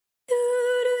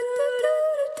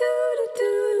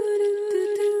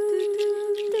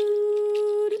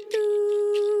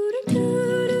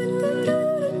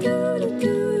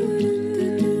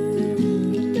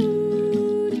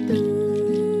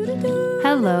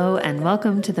Hello, and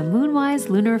welcome to the Moonwise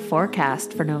Lunar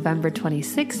Forecast for November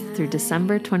 26th through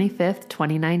December 25th,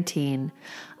 2019.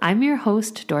 I'm your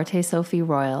host, Dorte Sophie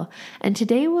Royal, and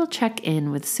today we'll check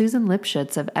in with Susan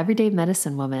Lipschutz of Everyday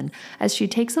Medicine Woman as she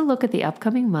takes a look at the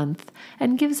upcoming month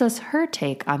and gives us her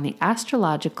take on the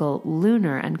astrological,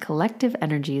 lunar, and collective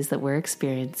energies that we're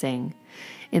experiencing.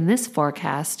 In this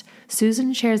forecast,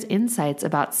 Susan shares insights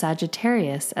about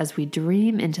Sagittarius as we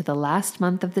dream into the last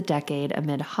month of the decade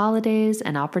amid holidays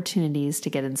and opportunities to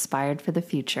get inspired for the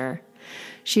future.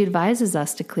 She advises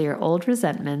us to clear old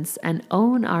resentments and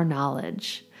own our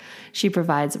knowledge. She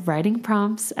provides writing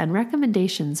prompts and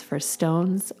recommendations for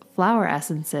stones, flower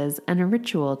essences, and a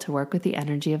ritual to work with the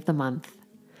energy of the month.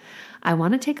 I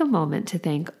want to take a moment to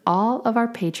thank all of our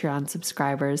Patreon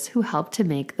subscribers who helped to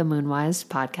make the Moonwise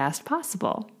podcast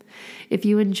possible. If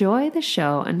you enjoy the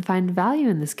show and find value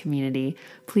in this community,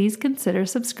 please consider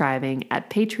subscribing at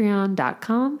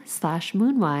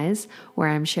patreon.com/moonwise, where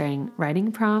I'm sharing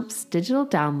writing prompts, digital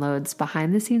downloads,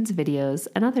 behind-the-scenes videos,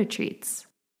 and other treats.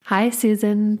 Hi,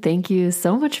 Susan. Thank you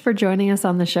so much for joining us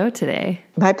on the show today.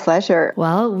 My pleasure.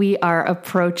 Well, we are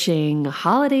approaching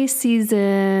holiday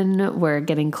season. We're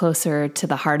getting closer to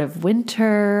the heart of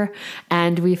winter,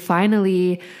 and we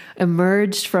finally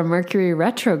emerged from Mercury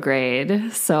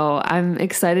retrograde. So I'm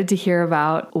excited to hear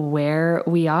about where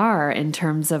we are in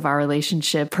terms of our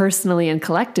relationship personally and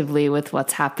collectively with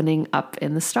what's happening up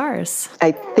in the stars.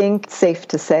 I think it's safe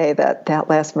to say that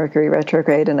last Mercury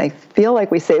retrograde, and I feel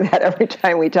like we say that every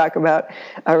time we talk about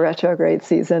a retrograde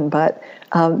season, but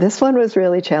this one was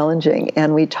really challenging.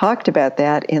 And we talked about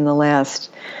that in the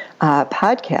last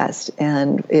podcast,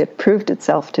 and it proved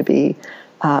itself to be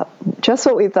just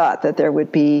what we thought, that there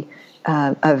would be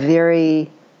a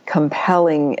very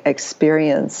compelling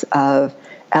experience of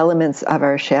elements of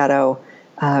our shadow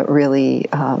really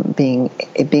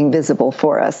being visible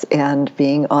for us and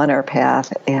being on our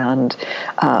path and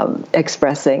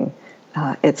expressing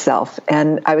itself.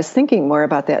 And I was thinking more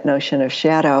about that notion of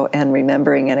shadow and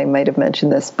remembering, and I might have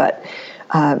mentioned this, but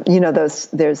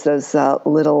there's those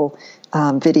little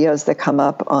videos that come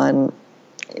up on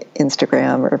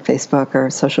Instagram or Facebook or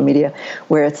social media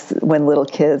where it's when little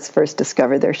kids first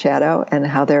discover their shadow and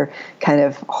how they're kind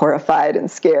of horrified and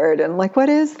scared and like, what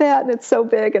is that? And it's so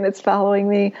big and it's following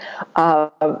me.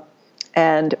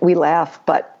 And we laugh,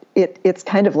 but it's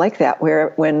kind of like that,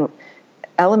 where when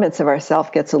elements of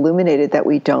ourself gets illuminated that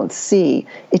we don't see,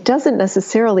 it doesn't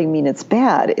necessarily mean it's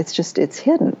bad. It's just, it's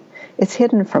hidden. It's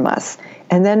hidden from us.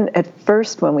 And then at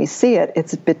first when we see it,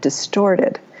 it's a bit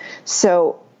distorted.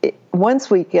 So once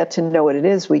we get to know what it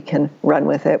is, we can run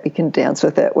with it. We can dance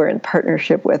with it. We're in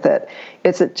partnership with it.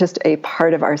 It's just a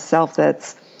part of ourself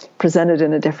that's presented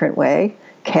in a different way,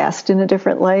 cast in a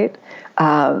different light.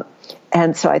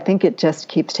 And so I think it just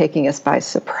keeps taking us by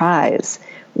surprise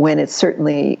when it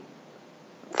certainly,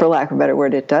 for lack of a better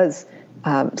word, it does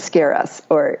scare us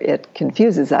or it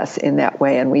confuses us in that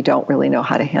way, and we don't really know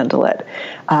how to handle it.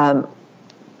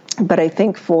 But I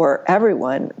think for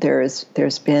everyone, there's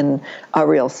been a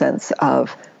real sense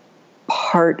of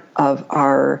part of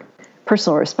our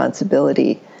personal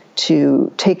responsibility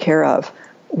to take care of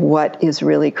what is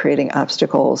really creating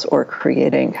obstacles or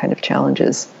creating kind of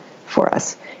challenges for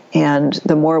us. And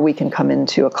the more we can come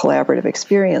into a collaborative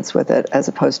experience with it, as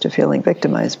opposed to feeling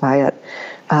victimized by it,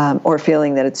 or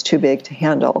feeling that it's too big to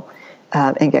handle,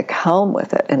 and get calm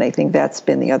with it. And I think that's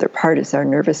been the other part, is our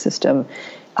nervous system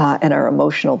and our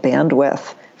emotional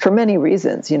bandwidth, for many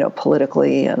reasons,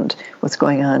 politically and what's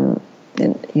going on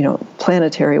in,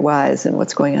 planetary wise and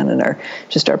what's going on in our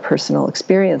personal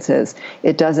experiences.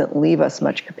 It doesn't leave us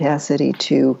much capacity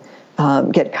to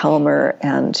get calmer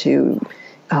and to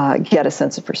get a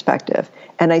sense of perspective.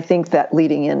 And I think that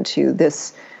leading into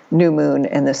this new moon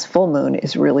and this full moon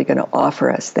is really going to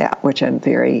offer us that, which I'm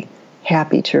very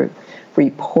happy to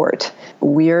report.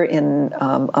 We're in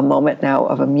a moment now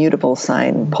of a mutable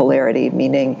sign polarity,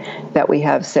 meaning that we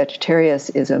have Sagittarius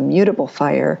is a mutable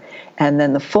fire, and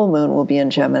then the full moon will be in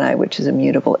Gemini, which is a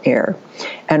mutable air.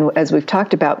 And as we've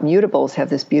talked about, mutables have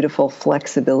this beautiful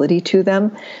flexibility to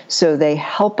them, so they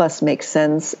help us make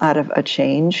sense out of a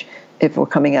change if we're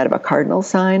coming out of a cardinal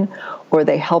sign, or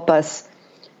they help us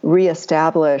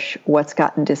reestablish what's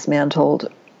gotten dismantled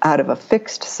out of a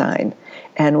fixed sign.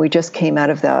 And we just came out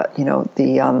of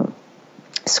the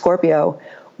Scorpio,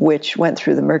 which went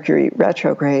through the Mercury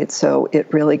retrograde, so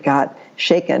it really got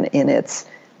shaken in its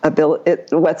ability.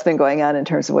 What's been going on in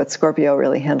terms of what Scorpio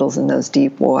really handles in those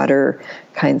deep water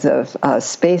kinds of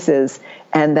spaces.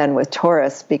 And then with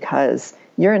Taurus, because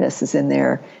Uranus is in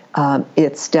there,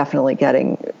 it's definitely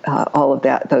getting all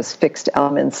of those fixed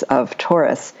elements of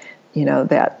Taurus,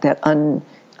 that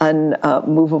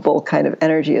unmovable kind of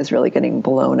energy is really getting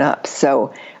blown up.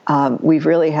 So we've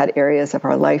really had areas of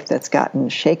our life that's gotten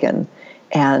shaken.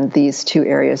 And these two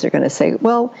areas are going to say,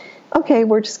 well, okay,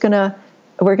 we're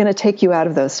going to take you out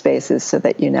of those spaces so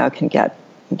that you now can get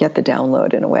the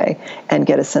download in a way and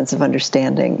get a sense of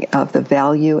understanding of the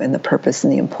value and the purpose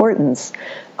and the importance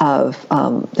of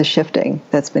the shifting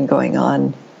that's been going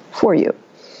on for you.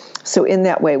 So in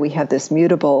that way, we have this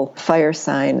mutable fire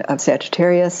sign of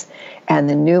Sagittarius, and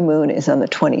the new moon is on the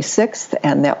 26th,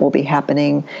 and that will be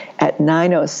happening at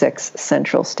 9:06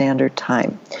 Central Standard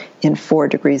Time in 4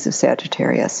 degrees of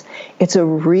Sagittarius. It's a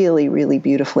really, really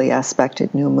beautifully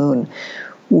aspected new moon.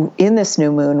 In this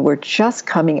new moon, we're just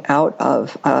coming out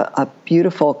of a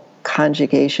beautiful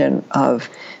conjugation of,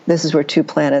 this is where two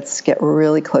planets get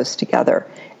really close together,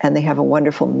 and they have a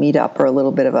wonderful meetup, or a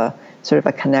little bit of a sort of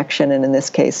a connection. And in this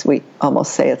case, we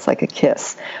almost say it's like a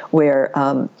kiss, where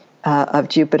of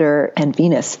Jupiter and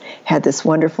Venus had this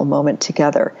wonderful moment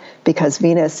together, because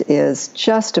Venus is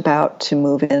just about to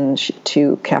move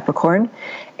into Capricorn,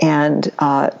 and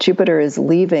Jupiter is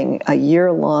leaving a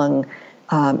year-long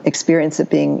experience of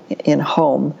being in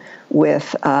home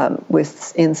with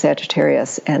in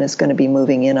Sagittarius, and is going to be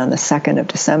moving in on the 2nd of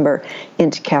December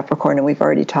into Capricorn. And we've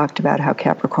already talked about how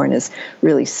Capricorn is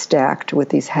really stacked with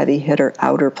these heavy hitter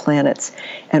outer planets,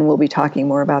 and we'll be talking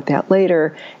more about that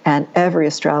later. And every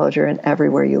astrologer and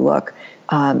everywhere you look,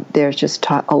 there's just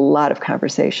a lot of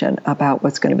conversation about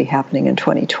what's going to be happening in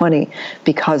 2020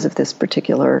 because of this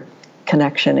particular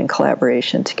connection and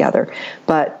collaboration together.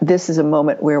 But this is a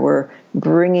moment where we're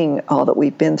bringing all that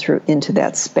we've been through into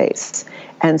that space.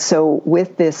 And so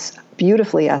with this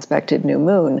beautifully aspected new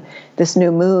moon,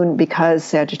 because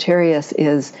Sagittarius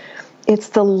it's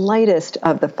the lightest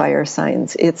of the fire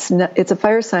signs. It's a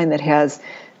fire sign that has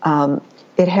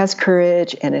it has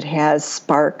courage and it has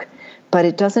spark, but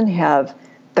it doesn't have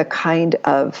the kind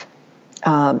of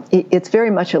it's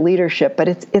very much a leadership, but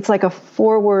it's like a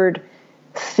forward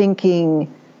thinking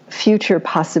future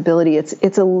possibility.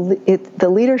 The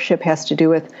leadership has to do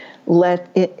with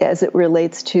as it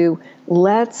relates to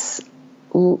let's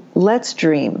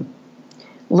dream,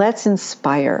 let's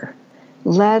inspire,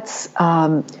 let's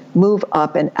move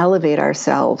up and elevate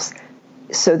ourselves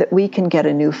so that we can get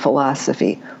a new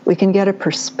philosophy, we can get a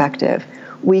perspective,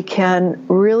 we can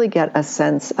really get a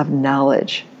sense of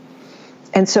knowledge.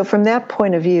 And so from that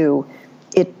point of view,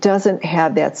 it doesn't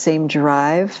have that same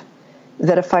drive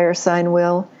that a fire sign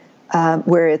will,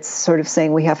 where it's sort of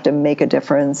saying we have to make a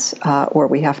difference, or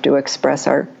we have to express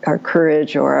our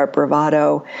courage or our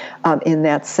bravado in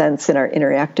that sense in our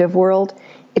interactive world.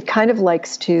 It kind of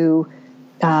likes to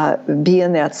be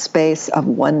in that space of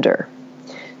wonder.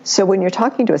 So when you're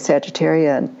talking to a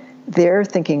Sagittarian, they're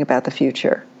thinking about the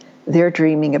future. They're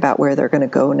dreaming about where they're going to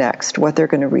go next, what they're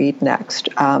going to read next,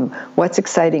 what's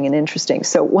exciting and interesting.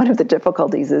 So one of the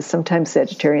difficulties is sometimes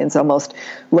Sagittarians almost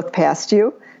look past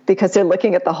you because they're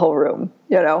looking at the whole room.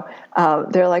 They're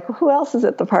like, who else is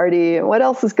at the party and what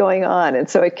else is going on? And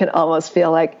so it can almost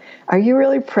feel like, are you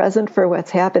really present for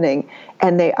what's happening?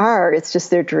 And they are. It's just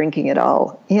they're drinking it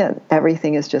all in.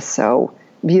 Everything is just so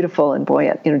beautiful and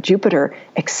buoyant. Jupiter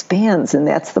expands, and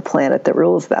that's the planet that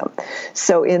rules them.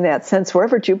 So in that sense,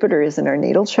 wherever Jupiter is in our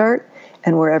natal chart,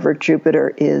 and wherever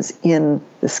Jupiter is in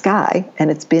the sky, and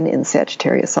it's been in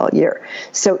Sagittarius all year.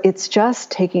 So it's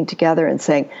just taking together and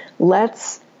saying,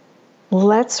 let's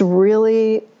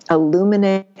really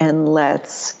illuminate and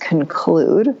let's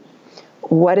conclude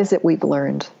what is it we've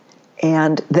learned.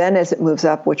 And then as it moves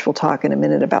up, which we'll talk in a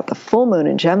minute about the full moon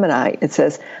in Gemini, it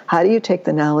says, how do you take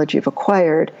the knowledge you've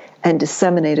acquired and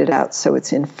disseminate it out so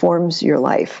it informs your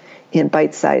life in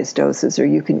bite-sized doses, or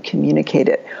you can communicate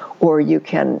it, or you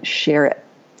can share it.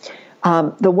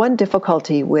 The one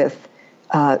difficulty with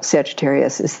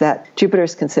Sagittarius is that Jupiter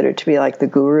is considered to be like the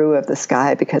guru of the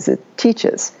sky because it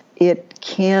teaches. It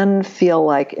can feel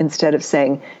like, instead of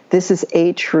saying, this is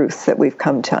a truth that we've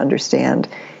come to understand,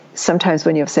 sometimes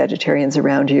when you have Sagittarians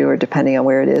around you, or depending on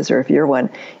where it is, or if you're one,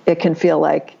 it can feel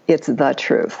like it's the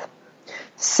truth.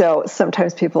 So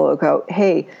sometimes people will go,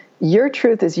 hey, your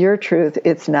truth is your truth.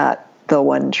 It's not the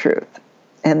one truth.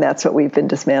 And that's what we've been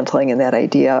dismantling in that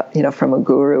idea, from a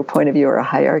guru point of view or a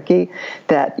hierarchy,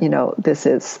 that, this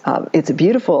is, it's a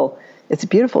beautiful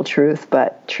truth,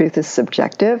 but truth is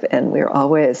subjective. And we're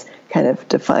always kind of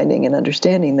defining and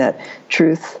understanding that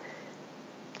truth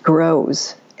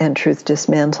grows and truth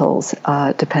dismantles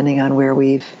depending on where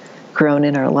we've grown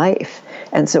in our life.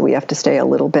 And so we have to stay a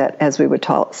little bit, as we would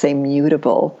say,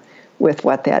 mutable with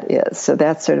what that is. So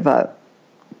that's sort of a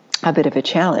bit of a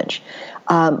challenge.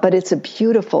 But it's a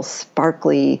beautiful,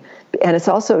 sparkly, and it's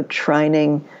also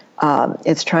trining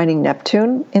It's trining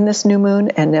Neptune in this new moon,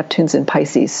 and Neptune's in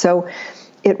Pisces. So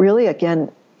it really,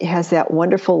 again, has that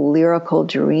wonderful, lyrical,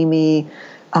 dreamy,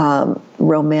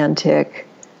 romantic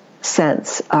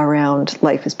sense around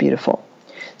life is beautiful.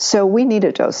 So we need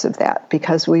a dose of that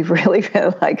because we've really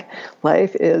been like,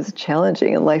 life is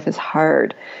challenging and life is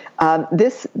hard. So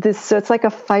it's like a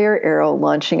fire arrow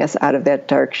launching us out of that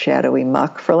dark, shadowy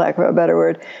muck, for lack of a better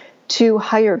word, to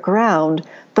higher ground,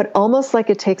 but almost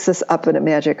like it takes us up in a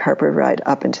magic carpet ride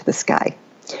up into the sky.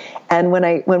 And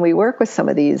when we work with some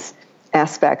of these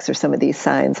aspects or some of these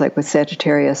signs, like with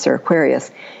Sagittarius or Aquarius,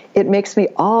 it makes me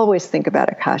always think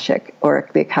about Akashic or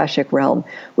the Akashic realm,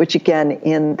 which again,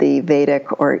 in the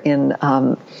Vedic or in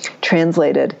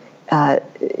translated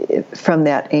from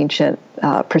that ancient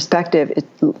perspective,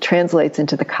 it translates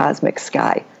into the cosmic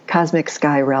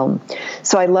sky realm.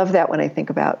 So I love that when I think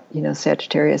about,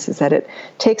 Sagittarius, is that it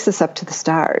takes us up to the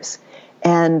stars.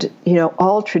 And,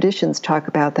 all traditions talk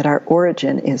about that our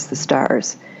origin is the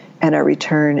stars and our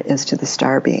return is to the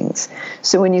star beings.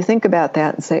 So when you think about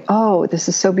that and say, oh, this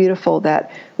is so beautiful,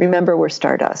 that remember we're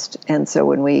stardust. And so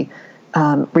when we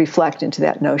reflect into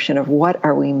that notion of what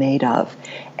are we made of,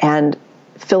 and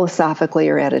philosophically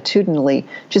or attitudinally,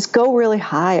 just go really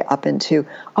high up into,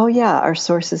 oh yeah, our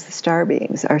source is the star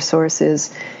beings. Our source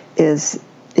is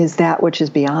that which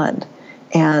is beyond.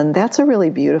 And that's a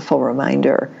really beautiful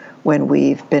reminder when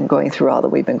we've been going through all that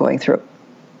we've been going through.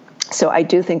 So I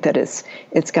do think that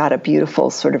it's got a beautiful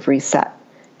sort of reset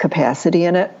capacity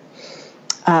in it.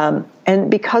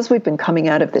 And because we've been coming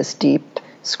out of this deep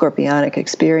scorpionic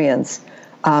experience,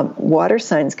 water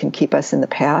signs can keep us in the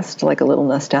past, like a little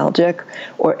nostalgic,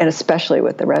 and especially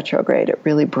with the retrograde, it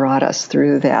really brought us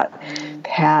through that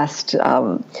past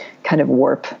kind of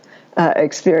warp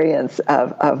experience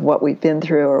of what we've been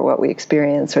through or what we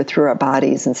experience, or through our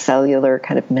bodies and cellular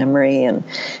kind of memory and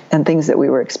things that we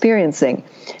were experiencing.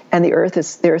 And the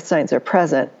earth signs are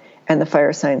present, and the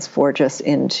fire signs forge us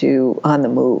into on the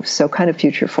move. So kind of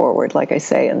future forward, like I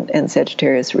say, and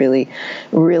Sagittarius really,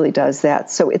 really does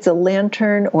that. So it's a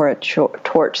lantern or a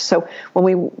torch. So when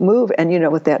we move,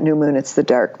 and with that new moon, it's the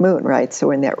dark moon, right? So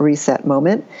we're in that reset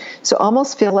moment. So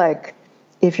almost feel like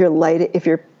if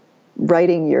you're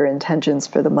writing your intentions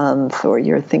for the month, or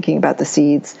you're thinking about the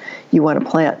seeds you want to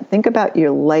plant, think about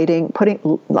your lighting,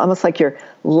 almost like you're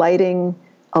lighting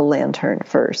a lantern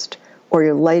first, or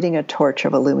you're lighting a torch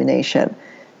of illumination.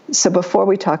 So before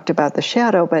we talked about the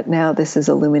shadow, but now this is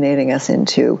illuminating us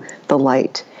into the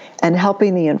light and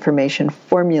helping the information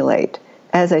formulate,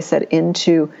 as I said,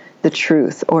 into the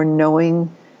truth or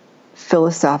knowing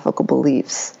philosophical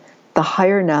beliefs, the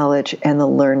higher knowledge and the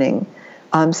learning.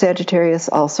 Sagittarius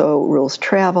also rules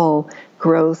travel,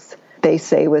 growth. They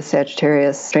say with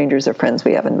Sagittarius, strangers are friends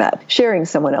we haven't met. Sharing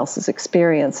someone else's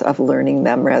experience of learning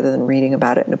them rather than reading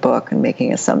about it in a book and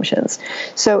making assumptions.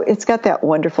 So it's got that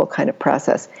wonderful kind of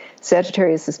process.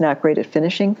 Sagittarius is not great at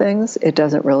finishing things. It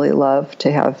doesn't really love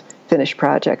to have finished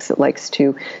projects. It likes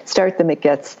to start them.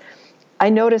 I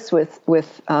notice with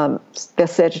the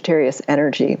Sagittarius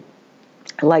energy,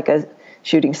 like a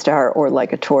shooting star or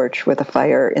like a torch with a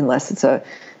fire, unless it's a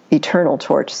eternal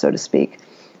torch, so to speak,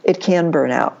 it can burn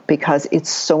out because it's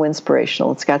so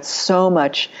inspirational. It's got so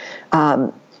much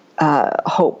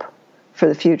hope for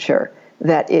the future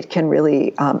that it can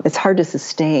really, it's hard to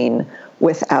sustain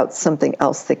without something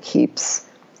else that keeps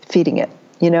feeding it,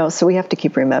 so we have to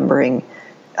keep remembering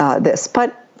this.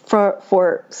 But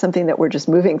for something that we're just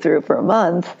moving through for a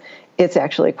month, it's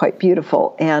actually quite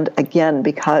beautiful. And again,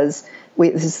 because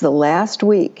this is the last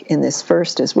week in this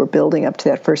first, as we're building up to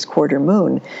that first quarter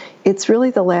moon, it's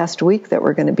really the last week that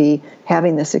we're going to be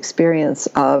having this experience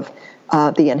of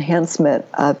the enhancement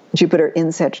of Jupiter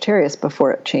in Sagittarius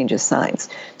before it changes signs.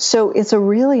 So it's a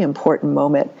really important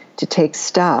moment to take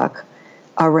stock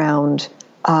around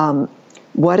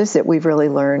what is it we've really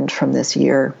learned from this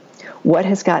year, what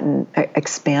has gotten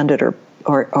expanded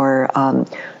or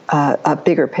a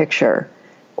bigger picture,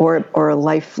 or a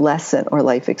life lesson or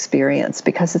life experience,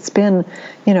 because it's been,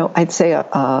 I'd say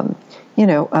a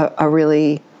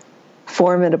really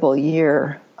formidable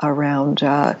year around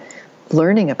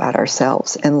learning about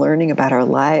ourselves and learning about our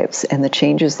lives and the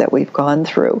changes that we've gone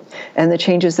through and the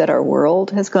changes that our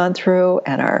world has gone through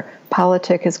and our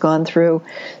politic has gone through.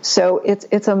 So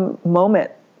it's a moment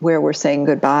where we're saying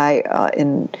goodbye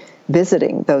in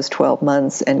visiting those 12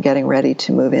 months and getting ready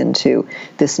to move into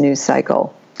this new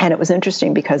cycle. And it was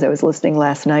interesting because I was listening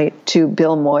last night to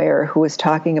Bill Moyer, who was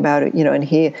talking about it, and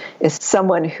he is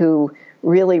someone who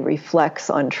really reflects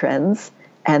on trends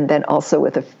and then also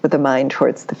with a mind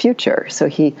towards the future. So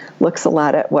he looks a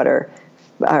lot at what are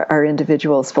our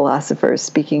individuals, philosophers,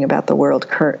 speaking about the world,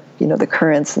 the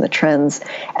currents and the trends,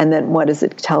 and then what does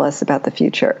it tell us about the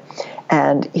future?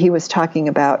 And he was talking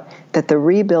about that the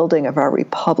rebuilding of our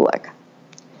republic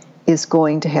is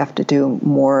going to have to do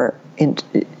more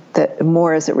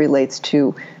more as it relates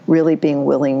to really being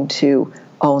willing to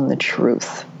own the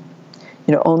truth.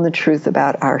 Own the truth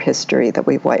about our history that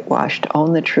we've whitewashed,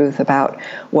 own the truth about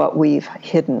what we've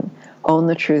hidden, own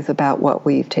the truth about what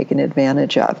we've taken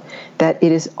advantage of. That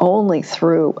it is only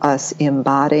through us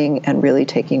embodying and really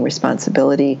taking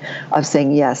responsibility of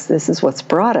saying, yes, this is what's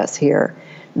brought us here,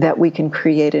 that we can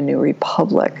create a new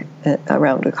republic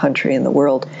around the country and the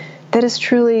world that is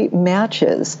truly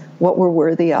matches what we're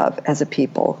worthy of as a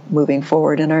people moving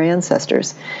forward in our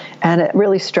ancestors. And it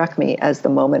really struck me as the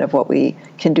moment of what we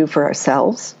can do for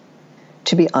ourselves,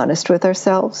 to be honest with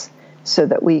ourselves, so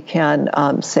that we can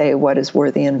say what is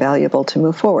worthy and valuable to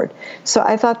move forward. So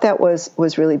I thought that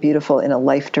was really beautiful in a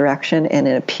life direction and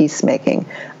in a peacemaking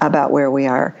about where we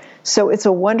are. So it's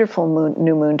a wonderful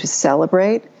new moon to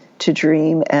celebrate, to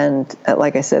dream, and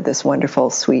like I said, this wonderful,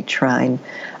 sweet trine.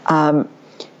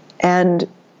 And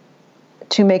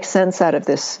to make sense out of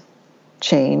this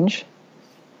change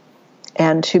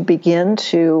and to begin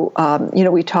to,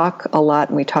 we talk a lot,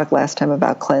 and we talked last time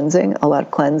about cleansing, a lot of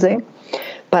cleansing,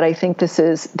 but I think this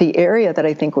is the area that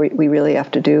I think we really have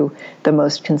to do the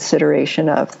most consideration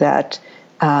of, that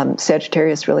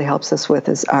Sagittarius really helps us with,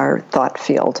 is our thought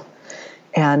field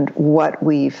and what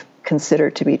we've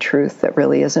considered to be truth that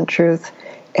really isn't truth,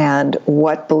 and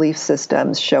what belief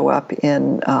systems show up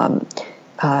in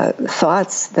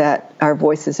thoughts that are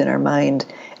voices in our mind.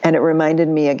 And it reminded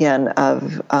me again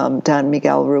of Don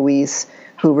Miguel Ruiz,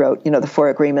 who wrote, the Four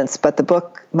Agreements. But the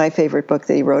book, my favorite book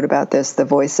that he wrote about this, The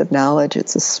Voice of Knowledge,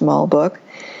 it's a small book.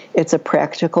 It's a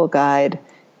practical guide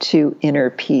to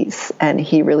inner peace. And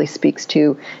he really speaks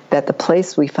to that the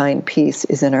place we find peace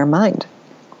is in our mind,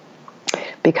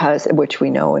 which we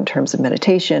know in terms of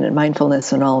meditation and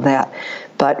mindfulness and all that.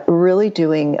 But really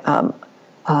doing an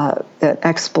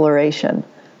exploration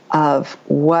of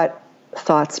what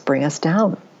thoughts bring us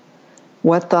down,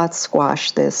 what thoughts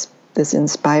squash this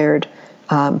inspired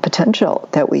potential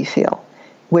that we feel,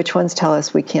 which ones tell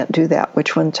us we can't do that,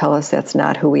 which ones tell us that's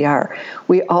not who we are.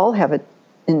 We all have an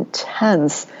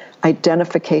intense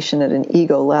identification at an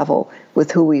ego level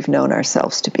with who we've known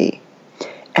ourselves to be.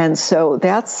 And so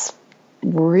that's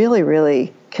really,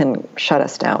 really can shut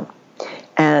us down.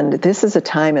 And this is a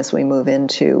time as we move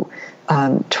into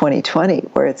 2020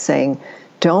 where it's saying,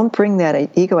 don't bring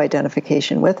that ego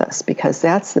identification with us, because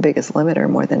that's the biggest limiter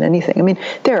more than anything. I mean,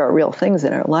 there are real things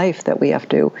in our life that we have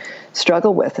to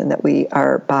struggle with and that we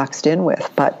are boxed in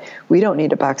with, but we don't need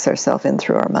to box ourselves in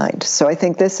through our mind. So I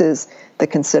think this is the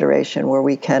consideration where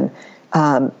we can,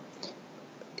 and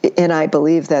I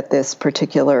believe that this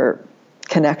particular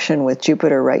connection with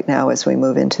Jupiter right now as we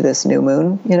move into this new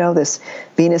moon, this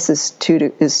Venus is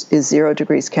 0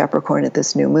 degrees Capricorn at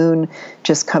this new moon,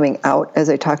 just coming out, as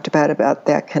I talked about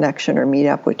that connection or meet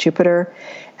up with Jupiter.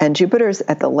 And Jupiter's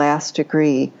at the last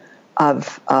degree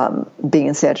of being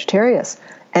in Sagittarius.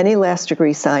 Any last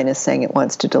degree sign is saying it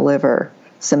wants to deliver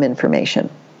some information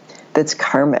that's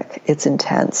karmic, it's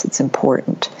intense, it's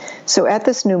important. So at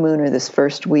this new moon, or this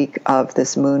first week of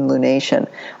this moon lunation,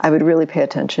 I would really pay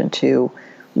attention to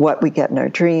what we get in our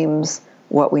dreams,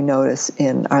 what we notice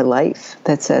in our life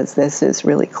that says, this is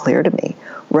really clear to me.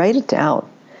 Write it down.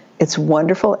 It's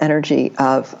wonderful energy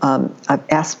of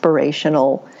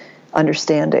aspirational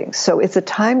understanding. So it's a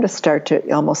time to start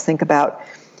to almost think about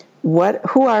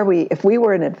who are we, if we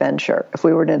were an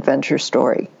adventure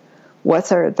story,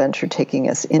 what's our adventure taking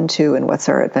us into, and what's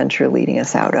our adventure leading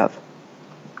us out of?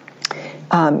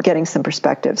 Getting some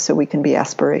perspective so we can be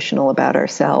aspirational about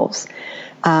ourselves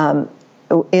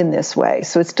in this way.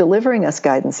 So it's delivering us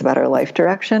guidance about our life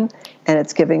direction, and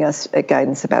it's giving us a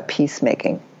guidance about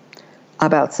peacemaking,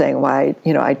 about saying why,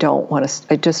 I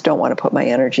just don't want to put my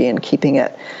energy in keeping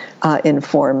it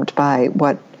informed by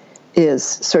what is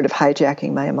sort of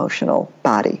hijacking my emotional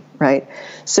body, right?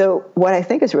 So what I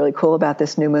think is really cool about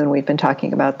this new moon, we've been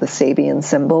talking about the Sabian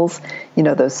symbols,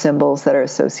 those symbols that are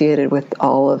associated with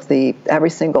every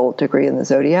single degree in the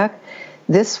zodiac.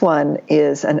 This one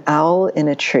is an owl in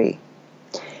a tree.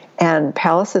 And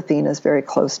Pallas Athena is very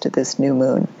close to this new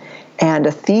moon. And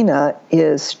Athena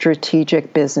is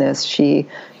strategic business. She,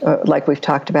 like we've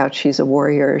talked about, she's a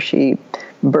warrior. She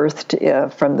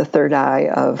birthed from the third eye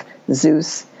of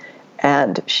Zeus.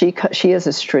 And she is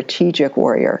a strategic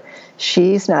warrior.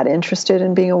 She's not interested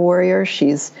in being a warrior.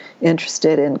 She's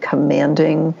interested in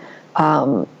commanding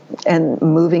and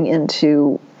moving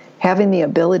into having the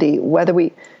ability,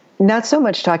 not so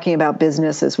much talking about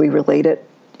business as we relate it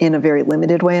in a very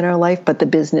limited way in our life, but the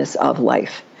business of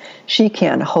life. She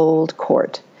can hold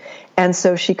court. And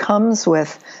so she comes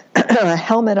with a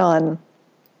helmet on,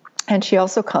 and she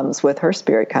also comes with her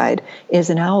spirit guide is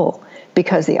an owl,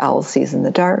 because the owl sees in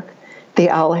the dark. The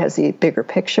owl has a bigger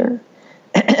picture.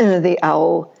 The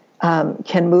owl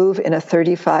can move in a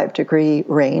 35-degree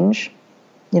range,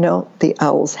 the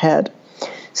owl's head.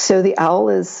 So the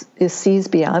owl sees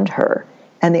beyond her,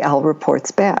 and the owl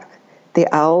reports back. The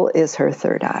owl is her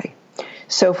third eye.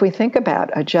 So if we think about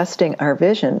adjusting our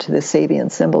vision to the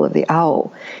Sabian symbol of the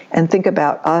owl, and think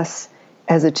about us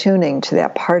as attuning to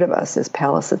that part of us as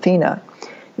Pallas Athena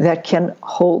that can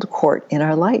hold court in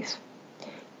our life,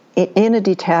 in a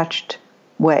detached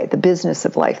way, the business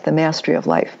of life, the mastery of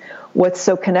life. What's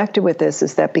so connected with this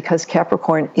is that because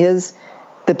Capricorn is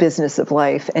the business of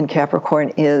life, and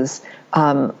Capricorn is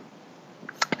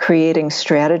creating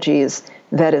strategies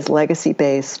that is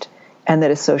legacy-based and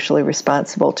that is socially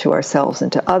responsible to ourselves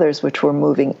and to others, which we're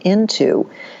moving into,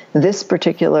 this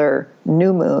particular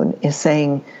new moon is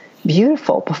saying,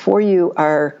 beautiful, before you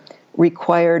are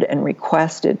required and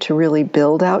requested to really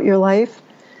build out your life,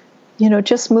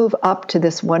 just move up to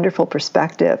this wonderful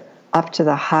perspective, up to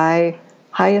the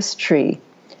highest tree,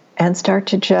 and start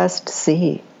to just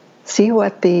see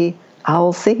what the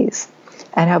owl sees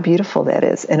and how beautiful that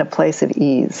is in a place of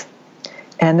ease.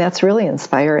 And that's really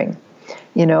inspiring,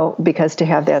 because to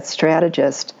have that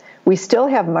strategist, we still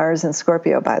have Mars in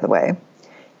Scorpio, by the way,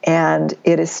 and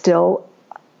it is still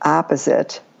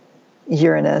opposite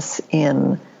Uranus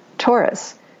in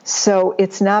Taurus. So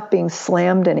it's not being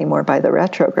slammed anymore by the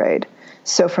retrograde.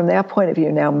 So from that point of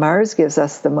view, now Mars gives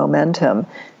us the momentum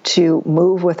to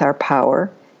move with our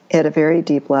power at a very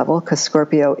deep level, because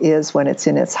Scorpio is, when it's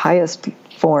in its highest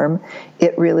form,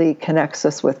 it really connects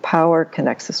us with power,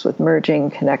 connects us with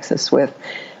merging, connects us with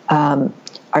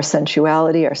our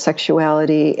sensuality, our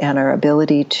sexuality, and our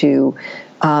ability to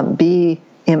be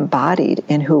embodied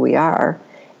in who we are.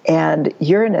 And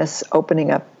Uranus opening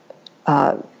up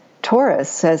Taurus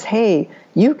says, hey,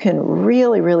 you can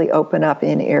really, really open up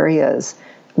in areas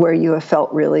where you have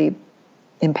felt really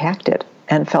impacted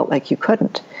and felt like you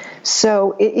couldn't.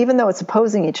 So even though it's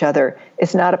opposing each other,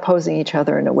 it's not opposing each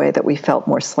other in a way that we felt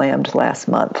more slammed last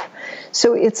month.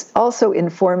 So it's also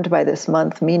informed by this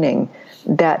month, meaning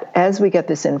that as we get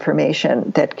this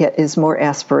information that is more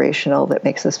aspirational, that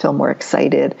makes us feel more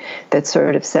excited, that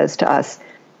sort of says to us,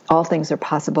 all things are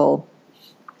possible,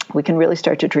 we can really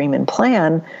start to dream and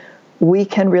plan, we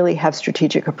can really have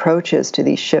strategic approaches to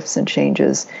these shifts and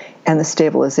changes and the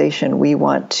stabilization we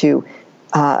want to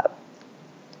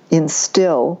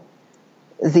instill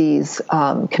these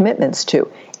commitments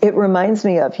to. It reminds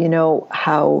me of,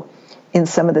 how in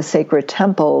some of the sacred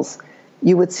temples,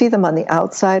 you would see them on the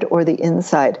outside or the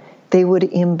inside. They would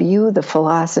imbue the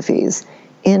philosophies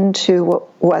into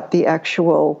what the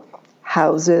actual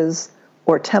houses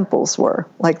or temples were.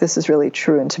 Like this is really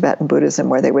true in Tibetan Buddhism,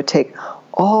 where they would take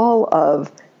all of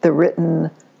the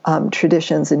written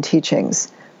traditions and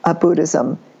teachings of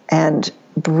Buddhism and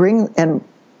bring and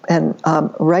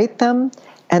write them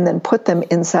and then put them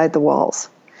inside the walls,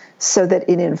 so that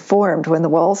it informed when the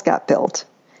walls got built.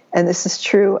 And this is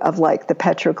true of like the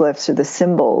petroglyphs or the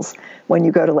symbols. When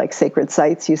you go to like sacred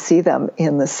sites, you see them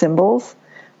in the symbols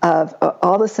of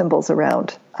all the symbols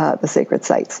around the sacred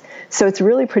sites. So it's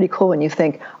really pretty cool when you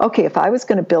think, okay, if I was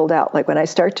going to build out, like when I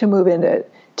start to move into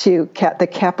the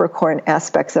Capricorn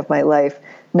aspects of my life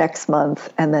next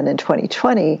month and then in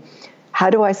 2020, how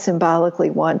do I symbolically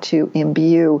want to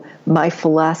imbue my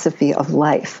philosophy of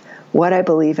life, what I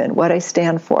believe in, what I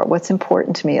stand for, what's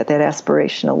important to me at that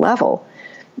aspirational level?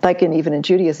 Like even in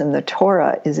Judaism, the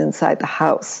Torah is inside the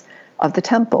house of the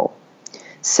temple.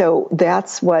 So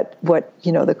that's what the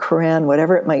Quran,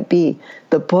 whatever it might be,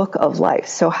 the book of life.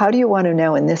 So how do you want to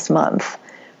now in this month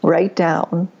write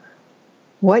down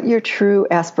what your true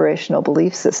aspirational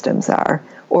belief systems are,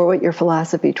 or what your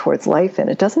philosophy towards life is?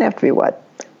 It doesn't have to be what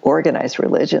organized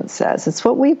religion says. It's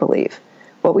what we believe,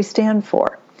 what we stand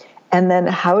for. And then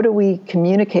how do we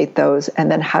communicate those,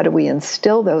 and then how do we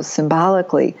instill those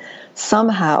symbolically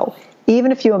somehow,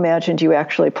 even if you imagined you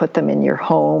actually put them in your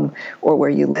home or where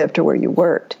you lived or where you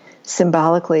worked,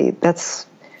 symbolically. That's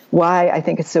why I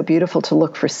think it's so beautiful to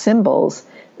look for symbols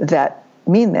that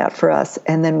mean that for us,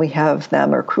 and then we have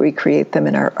them, or we create them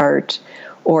in our art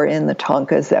or in the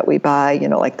tonkas that we buy,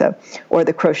 or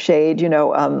the crocheted,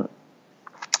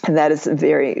 and that is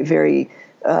very, very,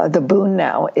 the boon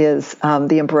now is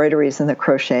the embroideries and the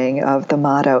crocheting of the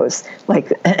mottos.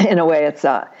 Like, in a way,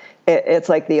 It's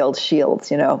like the old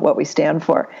shields, what we stand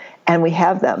for. And we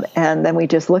have them. And then we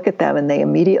just look at them and they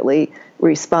immediately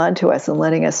respond to us and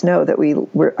letting us know that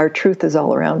our truth is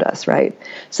all around us, right?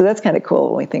 So that's kind of cool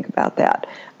when we think about that.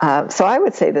 So I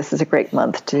would say this is a great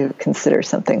month to consider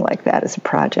something like that as a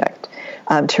project,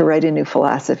 to write a new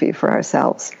philosophy for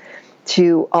ourselves.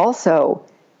 To also,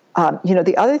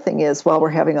 the other thing is, while we're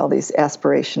having all these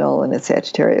aspirational and it's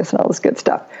Sagittarius and all this good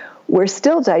stuff, we're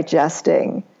still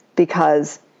digesting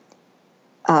because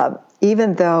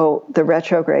even though the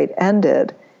retrograde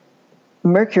ended,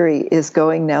 Mercury is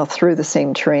going now through the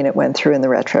same terrain it went through in the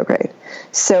retrograde.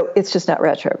 So it's just not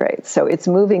retrograde. So it's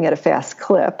moving at a fast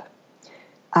clip,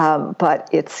 but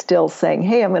it's still saying,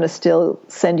 hey, I'm going to still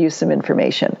send you some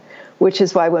information, which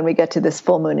is why when we get to this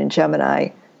full moon in Gemini,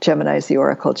 Gemini's the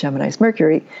oracle, Gemini's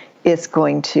Mercury, it's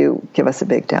going to give us a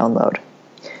big download.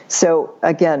 So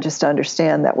again, just to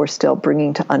understand that we're still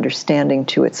bringing to understanding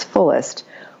to its fullest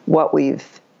what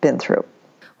we've been through.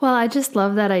 Well, I just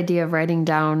love that idea of writing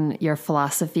down your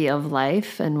philosophy of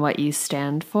life and what you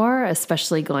stand for,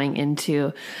 especially going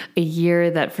into a year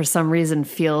that for some reason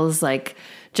feels like,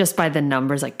 just by the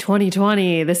numbers, like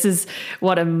 2020, this is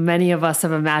what many of us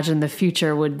have imagined the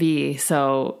future would be.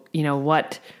 So,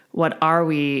 what are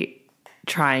we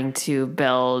trying to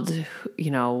build?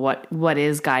 What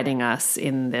is guiding us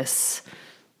in this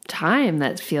time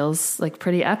that feels like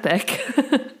pretty epic?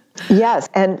 Yes.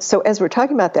 And so as we're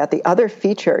talking about that, the other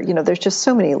feature, there's just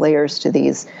so many layers to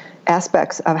these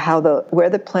aspects of where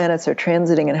the planets are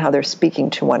transiting and how they're speaking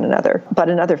to one another. But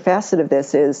another facet of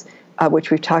this is,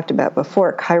 which we've talked about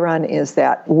before, Chiron is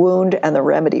that wound and the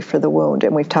remedy for the wound.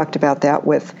 And we've talked about that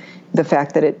with the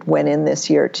fact that it went in this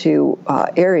year to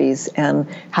Aries and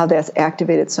how that's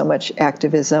activated so much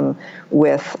activism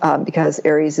because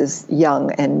Aries is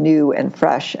young and new and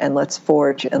fresh and let's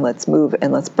forge and let's move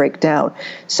and let's break down.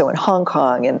 So in Hong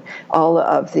Kong and all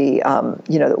of the,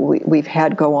 that we've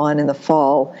had go on in the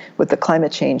fall with the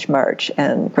climate change march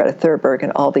and Greta Thunberg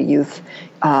and all the youth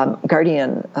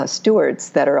guardian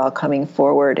stewards that are all coming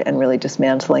forward and really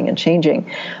dismantling and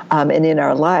changing and in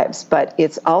our lives. But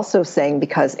it's also saying,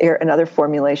 because another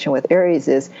formulation with Aries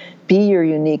is be your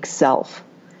unique self.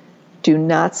 Do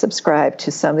not subscribe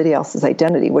to somebody else's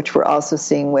identity, which we're also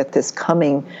seeing with this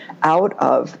coming out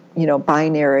of,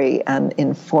 binary and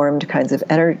informed kinds of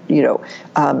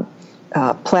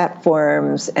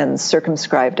platforms and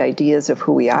circumscribed ideas of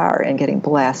who we are and getting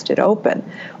blasted open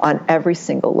on every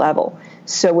single level.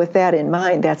 So with that in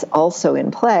mind, that's also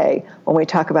in play when we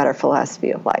talk about our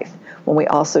philosophy of life, when we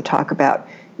also talk about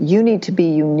you need to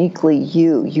be uniquely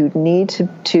you. You need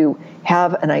to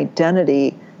have an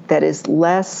identity that is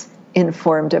less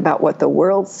informed about what the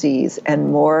world sees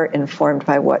and more informed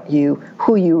by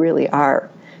who you really are.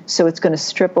 So it's going to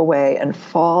strip away and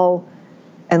fall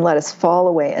and let us fall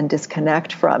away and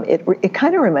disconnect from it. It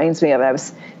kind of reminds me of, I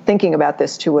was thinking about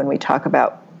this too when we talk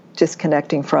about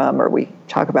disconnecting from, or we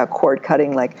talk about cord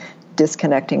cutting, like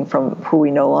disconnecting from who we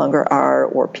no longer are,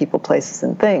 or people, places,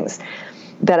 and things,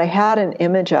 that I had an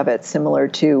image of it similar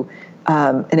to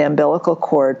an umbilical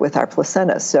cord with our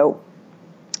placenta. So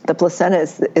the placenta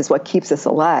is what keeps us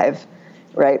alive,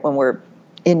 right, when we're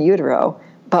in utero.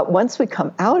 But once we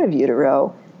come out of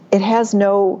utero, it has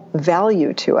no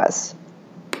value to us.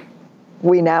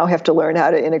 We now have to learn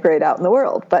how to integrate out in the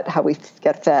world, but how we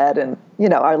get fed and,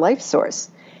 our life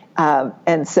source.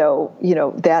 And so,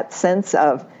 that sense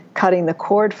of cutting the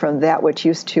cord from that which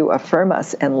used to affirm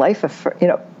us and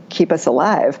keep us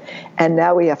alive. And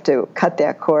now we have to cut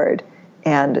that cord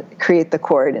and create the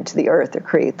cord into the earth, or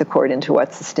create the cord into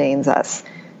what sustains us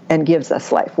and gives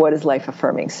us life. What is life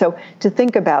affirming? So to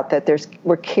think about that,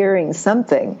 we're carrying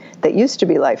something that used to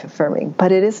be life affirming,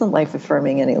 but it isn't life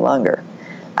affirming any longer.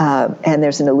 And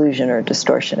there's an illusion or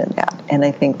distortion in that. And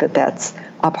I think that that's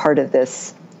a part of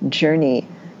this journey,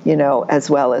 as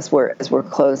well as we're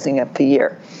closing up the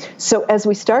year. So as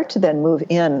we start to then move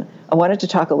in, I wanted to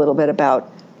talk a little bit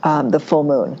about the full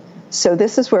moon. So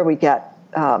this is where we get,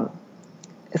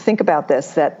 think about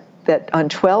this, that on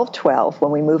 12/12,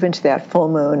 when we move into that full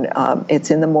moon,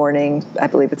 it's in the morning, I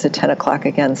believe it's at 10 o'clock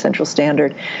again, Central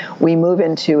Standard. We move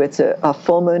into, it's a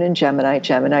full moon in Gemini.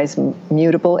 Gemini's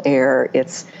mutable air.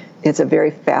 It's a very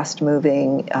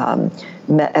fast-moving,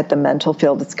 at the mental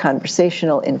field, it's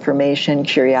conversational, information,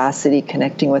 curiosity,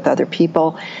 connecting with other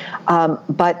people.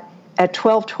 But at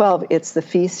 12/12, it's the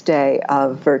feast day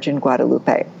of Virgin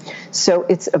Guadalupe. So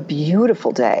it's a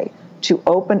beautiful day to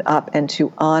open up and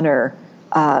to honor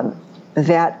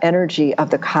that energy of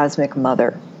the cosmic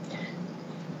mother.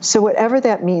 So whatever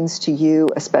that means to you,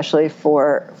 especially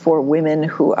for women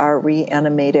who are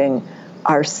reanimating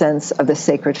our sense of the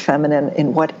sacred feminine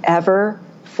in whatever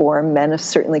form. Men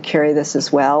certainly carry this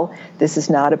as well. This is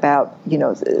not about,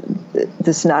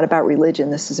 this is not about religion.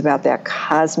 This is about that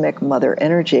cosmic mother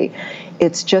energy.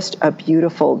 It's just a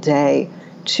beautiful day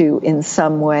to, in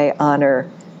some way,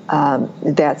 honor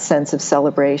that sense of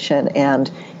celebration.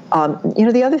 And,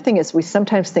 the other thing is we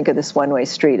sometimes think of this one-way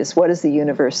street as what is the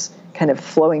universe kind of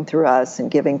flowing through us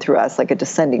and giving through us, like a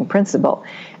descending principle.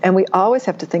 And we always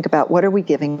have to think about, what are we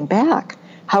giving back?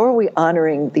 How are we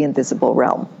honoring the invisible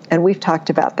realm? And we've talked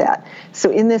about that. So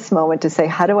in this moment, to say,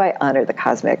 how do I honor the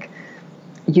cosmic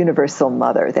universal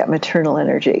mother, that maternal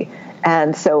energy?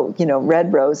 And so,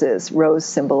 red roses, rose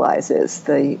symbolizes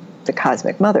the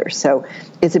cosmic mother. So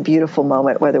it's a beautiful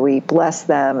moment, whether we bless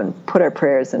them and put our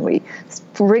prayers and we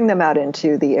bring them out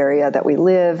into the area that we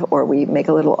live, or we make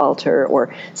a little altar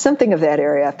or something of that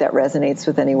area, if that resonates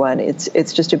with anyone.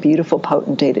 It's just a beautiful,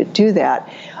 potent day to do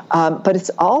that. But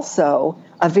it's also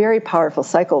a very powerful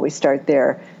cycle. We start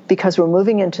there because we're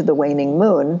moving into the waning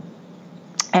moon.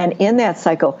 And in that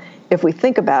cycle, if we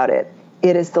think about it,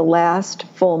 it is the last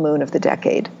full moon of the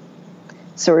decade.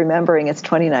 So remembering it's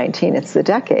 2019, it's the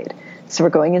decade. So we're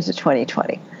going into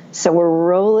 2020. So we're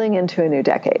rolling into a new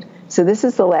decade. So this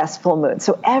is the last full moon.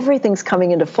 So everything's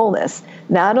coming into fullness,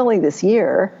 not only this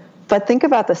year, but think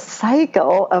about the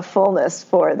cycle of fullness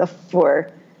for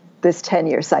this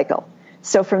 10-year cycle.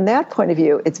 So from that point of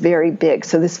view, it's very big.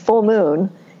 So this full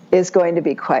moon is going to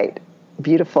be quite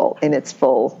beautiful in its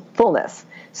fullness.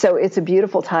 So it's a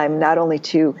beautiful time not only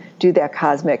to do that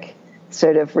cosmic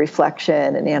sort of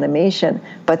reflection and animation,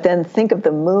 but then think of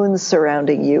the moon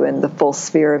surrounding you in the full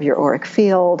sphere of your auric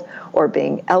field, or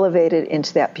being elevated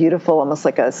into that beautiful, almost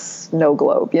like a snow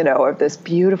globe, of this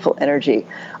beautiful energy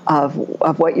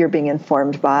of what you're being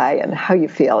informed by and how you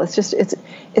feel.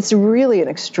 It's really an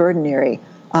extraordinary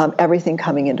everything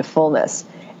coming into fullness.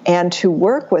 And to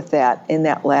work with that in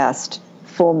that last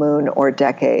full moon or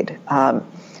decade,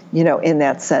 in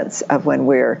that sense of when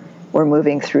we're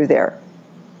moving through there.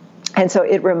 And so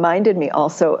it reminded me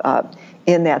also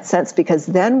in that sense, because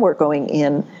then we're going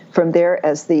in from there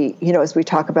as as we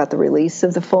talk about the release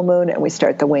of the full moon and we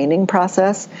start the waning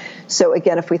process. So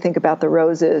again, if we think about the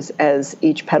roses as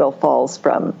each petal falls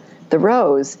from the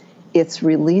rose, it's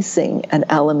releasing an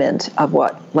element of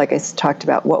what, like I talked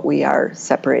about, what we are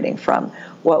separating from,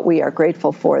 what we are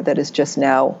grateful for that is just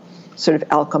now sort of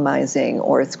alchemizing,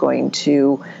 or it's going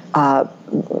to,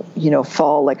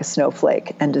 fall like a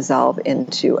snowflake and dissolve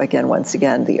into, once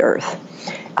again, the earth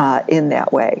in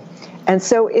that way. And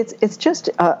so it's just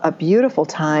a beautiful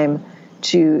time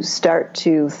to start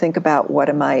to think about, what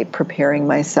am I preparing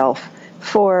myself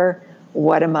for?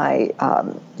 What am I,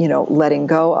 letting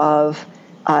go of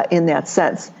in that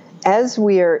sense? As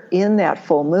we're in that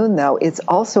full moon, though, it's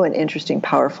also an interesting,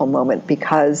 powerful moment,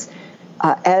 because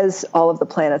as all of the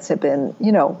planets have been,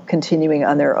 continuing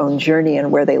on their own journey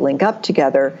and where they link up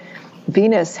together,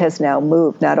 Venus has now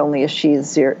moved. Not only is she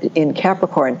in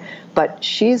Capricorn, but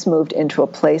she's moved into a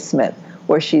placement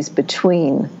where she's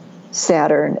between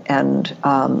Saturn and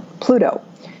Pluto.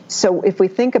 So if we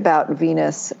think about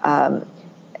Venus,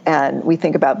 and we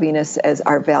think about Venus as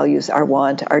our values, our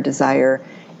want, our desire,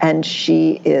 and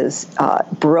she is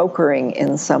brokering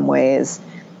in some ways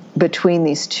between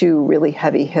these two really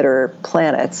heavy hitter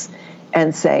planets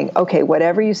and saying, okay,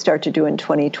 whatever you start to do in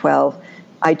 2012,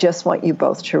 I just want you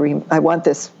both to, I want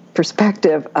this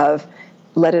perspective of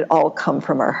let it all come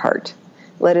from our heart.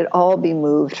 Let it all be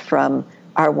moved from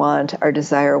our want, our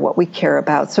desire, what we care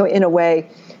about. So in a way,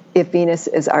 if Venus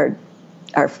is our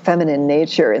feminine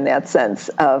nature in that sense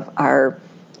of our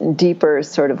deeper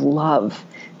sort of love,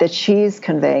 that she's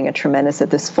conveying a tremendous, at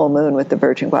this full moon with the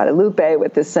Virgin Guadalupe,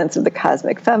 with this sense of the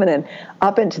cosmic feminine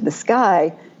up into the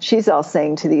sky, she's all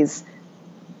saying to these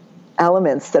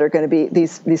elements that are going to be,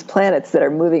 these planets that are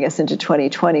moving us into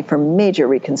 2020 for major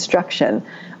reconstruction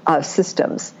of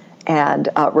systems and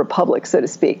republics, so to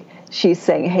speak. She's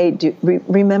saying, hey,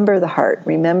 remember the heart,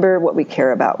 remember what we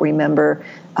care about, remember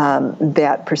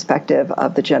that perspective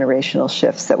of the generational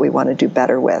shifts that we want to do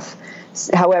better with.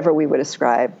 However we would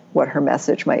ascribe what her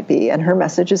message might be, and her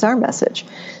message is our message.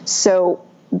 So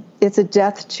it's a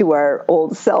death to our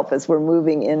old self as we're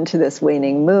moving into this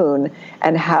waning moon,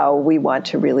 and how we want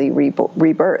to really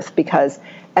rebirth. Because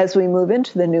as we move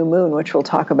into the new moon, which we'll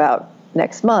talk about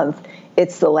next month,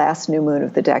 it's the last new moon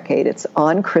of the decade. It's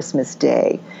on Christmas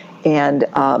Day, and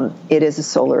it is a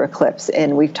solar eclipse.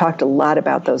 And we've talked a lot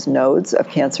about those nodes of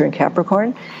Cancer and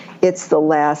Capricorn. It's the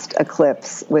last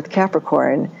eclipse with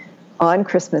Capricorn on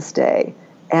Christmas Day.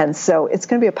 And so it's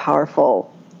going to be a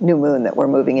powerful new moon that we're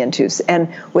moving into.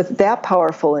 And with that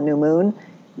powerful a new moon,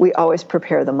 we always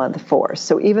prepare the month for.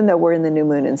 So even though we're in the new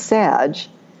moon in Sag,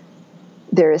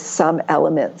 there is some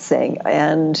element saying,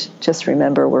 and just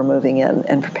remember we're moving in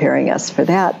and preparing us for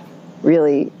that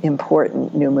really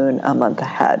important new moon a month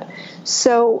ahead.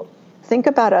 So think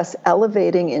about us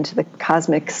elevating into the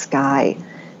cosmic sky,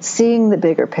 seeing the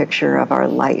bigger picture of our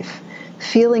life,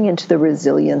 feeling into the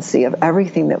resiliency of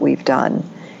everything that we've done.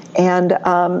 And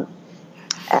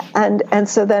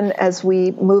so then as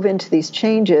we move into these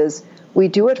changes, we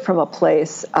do it from a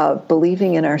place of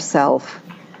believing in ourselves,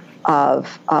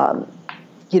 of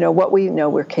what we know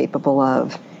we're capable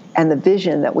of, and the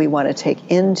vision that we want to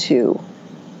take into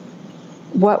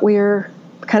what we're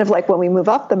kind of like when we move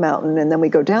up the mountain and then we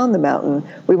go down the mountain,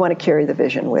 we want to carry the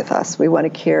vision with us. We want to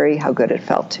carry how good it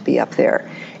felt to be up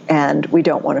there. And we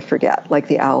don't want to forget, like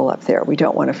the owl up there, we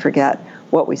don't want to forget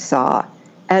what we saw.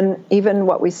 And even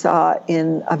what we saw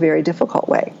in a very difficult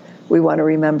way. We want to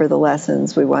remember the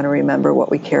lessons. We want to remember what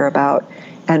we care about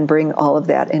and bring all of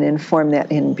that and inform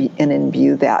that and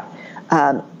imbue that.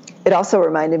 It also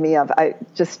reminded me of, I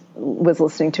just was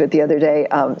listening to it the other day,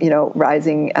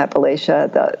 Rising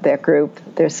Appalachia, that group,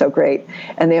 they're so great.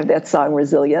 And they have that song,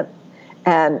 Resilient.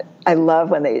 And I love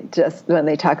when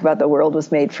they talk about the world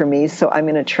was made for me, so I'm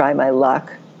going to try my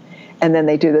luck. And then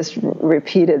they do this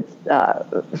repeated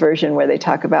version where they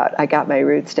talk about, I got my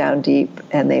roots down deep,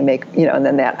 and they make, and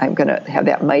then that I'm going to have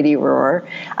that mighty roar.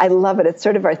 I love it. It's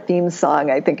sort of our theme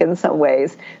song, I think, in some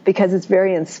ways, because it's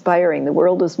very inspiring. The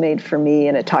world was made for me,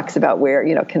 and it talks about where,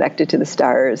 connected to the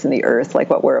stars and the earth, like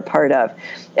what we're a part of.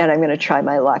 And I'm going to try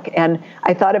my luck. And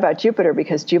I thought about Jupiter,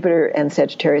 because Jupiter and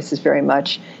Sagittarius is very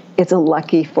much, it's a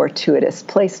lucky, fortuitous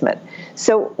placement.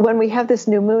 So when we have this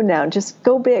new moon now, just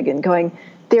go big and going,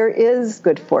 there is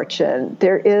good fortune.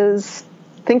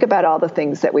 Think about all the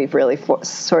things that we've really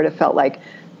sort of felt like,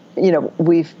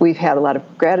 we've had a lot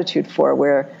of gratitude for,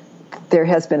 where there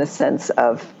has been a sense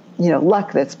of,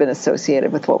 luck that's been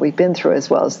associated with what we've been through, as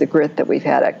well as the grit that we've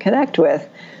had to connect with,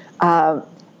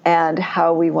 and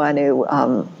how we want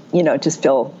to, just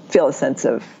feel a sense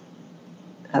of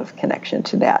connection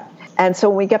to that. And so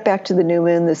when we get back to the new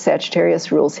moon, the Sagittarius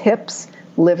rules hips,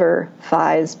 liver,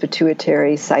 thighs,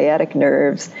 pituitary, sciatic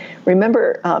nerves.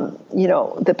 Remember,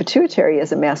 the pituitary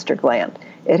is a master gland.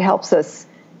 It helps us,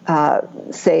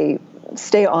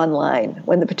 stay online.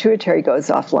 When the pituitary goes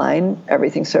offline,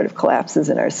 everything sort of collapses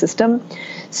in our system.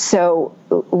 So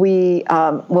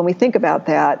when we think about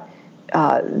that,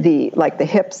 the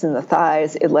hips and the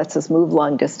thighs, it lets us move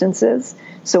long distances.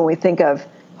 So when we think of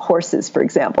horses, for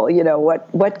example,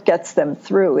 what gets them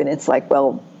through? And it's like,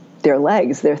 well, their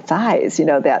legs, their thighs,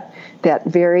 that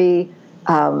very,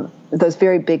 those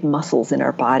very big muscles in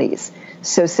our bodies.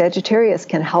 So Sagittarius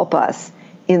can help us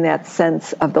in that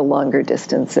sense of the longer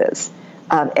distances.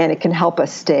 And it can help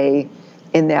us stay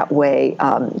in that way,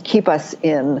 keep us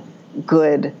in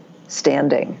good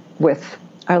standing with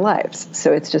our lives.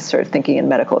 So it's just sort of thinking in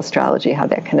medical astrology how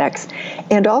that connects.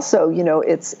 And also,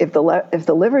 it's if the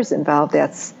liver's involved,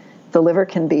 the liver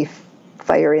can be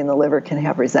fiery and the liver can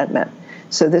have resentment.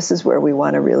 So this is where we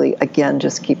want to really, again,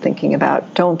 just keep thinking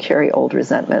about, don't carry old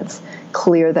resentments,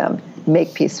 clear them,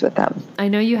 make peace with them. I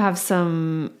know you have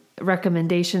some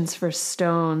recommendations for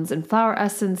stones and flower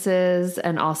essences,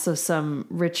 and also some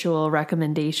ritual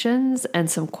recommendations and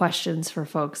some questions for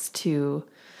folks to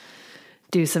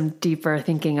do some deeper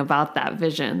thinking about that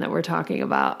vision that we're talking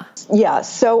about. Yeah,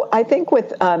 so I think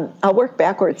I'll work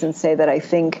backwards and say that I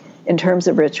think in terms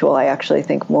of ritual, I actually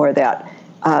think more that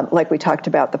like we talked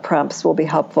about, the prompts will be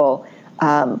helpful.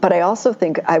 But I also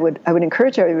think I would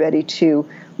encourage everybody to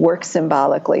work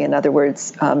symbolically. In other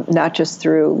words, not just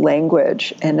through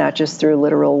language and not just through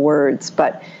literal words,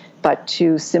 but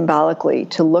to symbolically,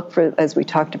 to look for, as we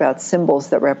talked about, symbols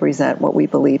that represent what we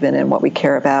believe in and what we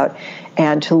care about,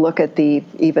 and to look at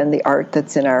even the art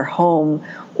that's in our home,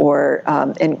 or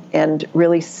and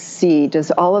really see, does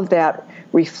all of that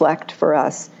reflect for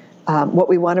us what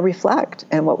we want to reflect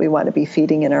and what we want to be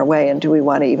feeding in our way, and do we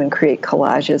want to even create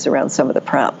collages around some of the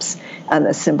prompts? And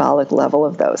the symbolic level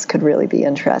of those could really be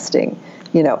interesting,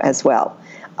 as well.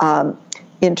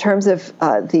 In terms of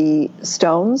the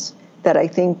stones, that I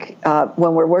think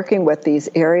when we're working with these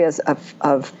areas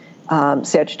of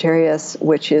Sagittarius,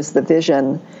 which is the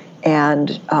vision, and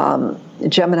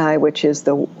Gemini, which is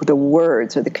the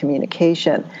words or the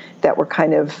communication, that we're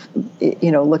kind of,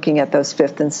 looking at those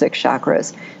fifth and sixth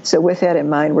chakras. So with that in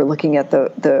mind, we're looking at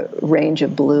the range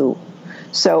of blue.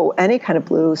 So any kind of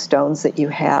blue stones that you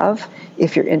have,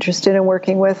 if you're interested in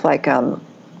working with, like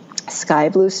sky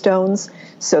blue stones.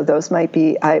 So those might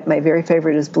be, my very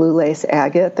favorite is blue lace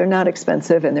agate. They're not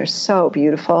expensive and they're so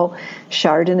beautiful.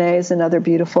 Chardonnay is another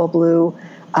beautiful blue.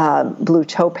 Blue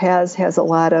topaz has a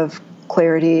lot of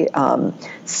clarity.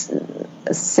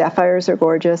 sapphires are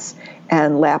gorgeous,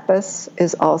 and lapis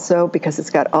is also, because it's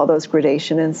got all those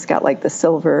gradations. It's got like the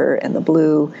silver and the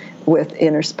blue with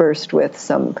interspersed with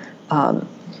some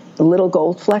little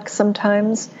gold flecks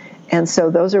sometimes. And so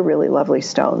those are really lovely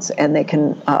stones, and they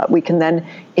can we can then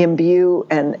imbue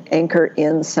and anchor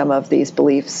in some of these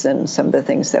beliefs and some of the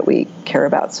things that we care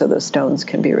about. So those stones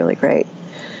can be really great.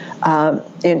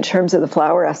 In terms of the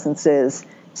flower essences,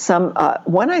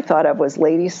 one I thought of was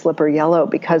Lady Slipper Yellow,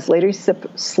 because Lady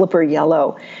Slipper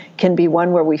Yellow can be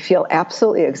one where we feel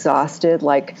absolutely exhausted,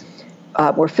 like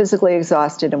we're physically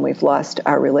exhausted and we've lost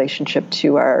our relationship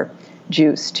to our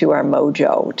juice, to our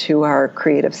mojo, to our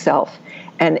creative self.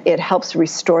 And it helps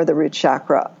restore the root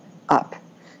chakra up.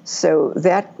 So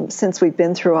that, since we've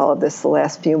been through all of this the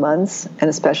last few months, and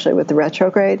especially with the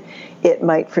retrograde, it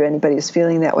might, for anybody who's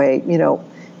feeling that way,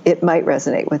 it might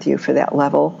resonate with you for that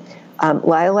level.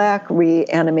 Lilac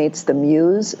reanimates the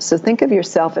muse. So think of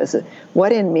yourself as,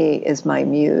 what in me is my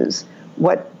muse?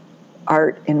 What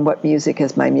art and what music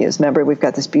is my muse? Remember, we've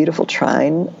got this beautiful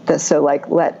trine.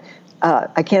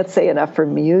 I can't say enough for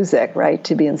music, right,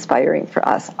 to be inspiring for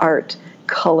us. Art,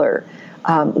 color,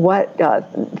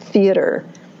 theater,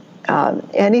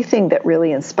 anything that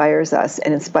really inspires us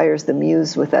and inspires the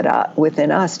muse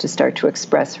within us to start to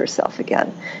express herself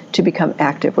again, to become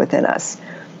active within us.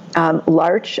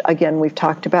 Larch, again, we've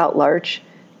talked about larch,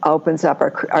 opens up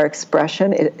our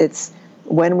expression. It's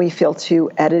when we feel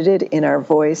too edited in our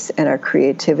voice and our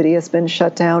creativity has been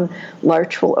shut down,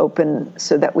 larch will open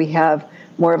so that we have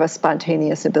more of a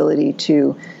spontaneous ability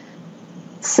to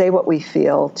say what we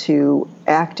feel, to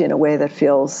act in a way that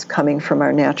feels coming from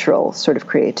our natural sort of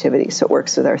creativity. So it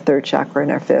works with our third chakra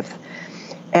and our fifth.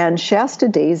 And Shasta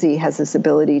Daisy has this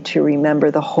ability to remember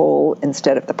the whole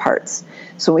instead of the parts.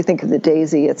 So when we think of the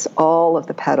daisy, it's all of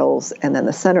the petals and then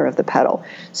the center of the petal.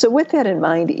 So with that in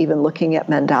mind, even looking at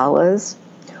mandalas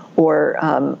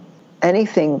or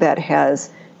anything that has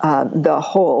the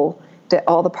whole,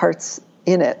 all the parts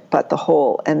in it, but the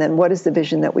whole. And then what is the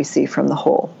vision that we see from the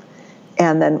whole?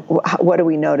 And then what do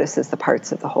we notice as the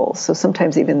parts of the whole? So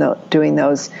sometimes even doing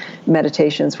those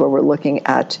meditations where we're looking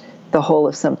at the whole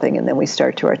of something and then we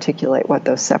start to articulate what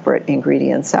those separate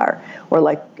ingredients are. Or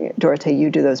like, Dorothée, you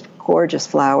do those gorgeous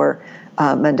flower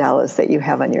mandalas that you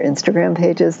have on your Instagram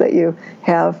pages that you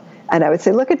have. And I would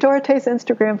say, look at Dorothee's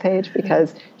Instagram page,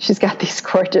 because she's got these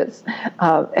gorgeous,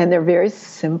 and they're very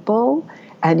simple,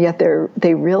 and yet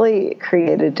they really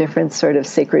create a different sort of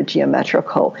sacred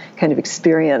geometrical kind of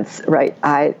experience, right?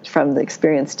 From the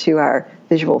experience to our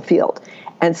visual field.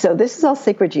 And so this is all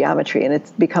sacred geometry, and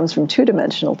it becomes from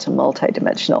two-dimensional to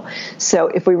multi-dimensional. So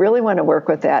if we really want to work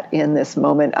with that in this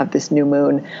moment of this new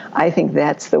moon, I think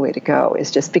that's the way to go,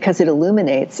 is just because it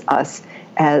illuminates us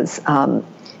as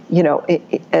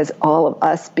as all of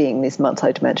us being these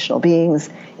multidimensional beings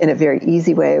in a very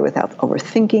easy way without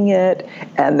overthinking it.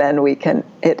 And then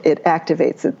it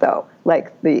activates it, though,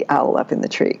 like the owl up in the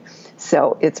tree.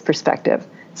 So it's perspective.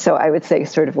 So I would say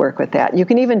sort of work with that. You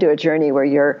can even do a journey where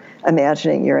you're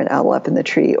imagining you're an owl up in the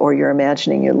tree, or you're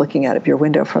imagining you're looking out of your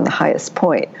window from the highest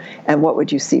point, and what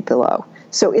would you see below?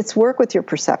 So it's work with your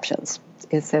perceptions.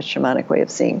 It's that shamanic way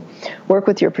of seeing. Work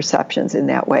with your perceptions in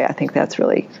that way. I think that's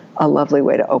really a lovely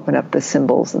way to open up the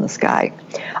symbols in the sky.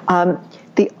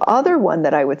 The other one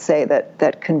that I would say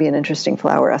that can be an interesting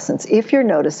flower essence, if you're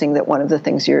noticing that one of the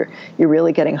things you're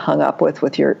really getting hung up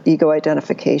with your ego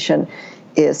identification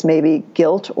is maybe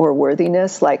guilt or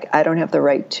worthiness, like I don't have the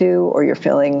right to, or you're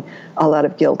feeling a lot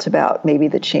of guilt about maybe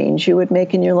the change you would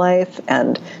make in your life,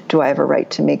 and do I have a right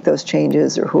to make those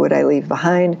changes, or who would I leave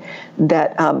behind?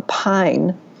 That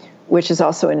pine, which is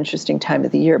also an interesting time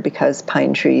of the year because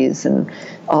pine trees and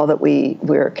all that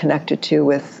we're connected to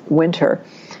with winter,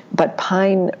 but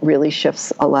pine really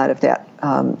shifts a lot of that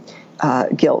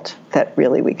guilt that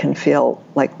really we can feel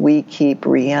like we keep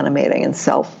reanimating and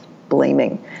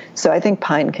self-blaming. So I think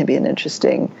pine can be an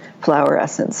interesting flower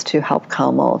essence to help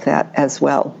calm all of that as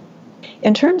well.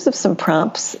 In terms of some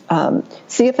prompts,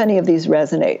 see if any of these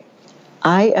resonate.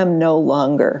 I am no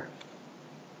longer.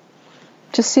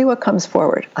 Just see what comes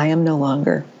forward. I am no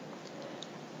longer.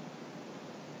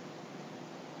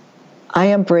 I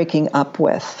am breaking up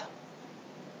with.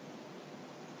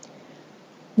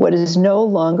 What is no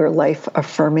longer life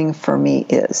affirming for me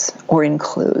is, or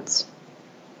includes.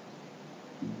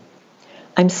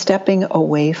 I'm stepping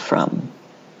away from.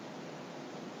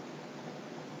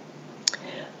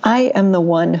 I am the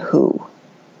one who.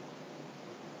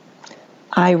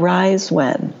 I rise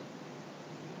when.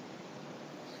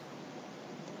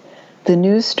 The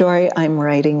new story I'm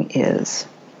writing is.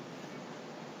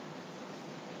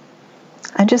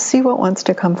 And just see what wants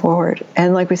to come forward.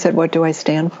 And like we said, what do I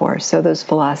stand for? So those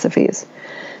philosophies.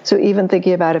 So even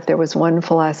thinking about if there was one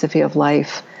philosophy of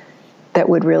life that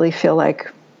would really feel like,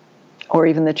 or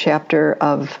even the chapter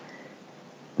of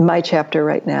my chapter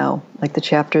right now, like the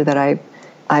chapter that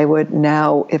I would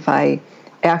now, if I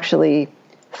actually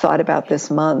thought about this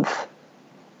month,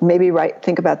 maybe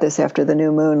think about this after the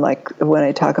new moon, like when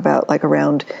I talk about like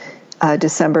around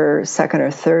December 2nd or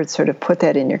 3rd, sort of put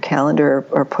that in your calendar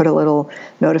or put a little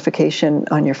notification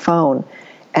on your phone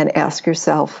and ask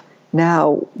yourself,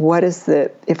 now, what is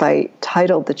if I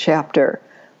titled the chapter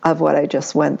of what I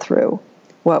just went through,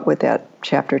 what would that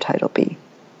chapter title be?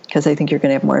 Because I think you're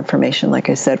going to have more information, like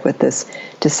I said, with this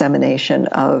dissemination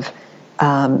of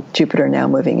Jupiter now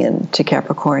moving into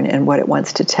Capricorn and what it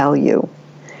wants to tell you.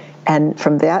 And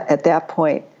from that, at that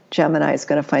point, Gemini is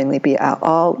going to finally be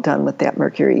all done with that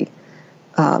Mercury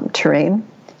terrain,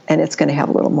 and it's going to have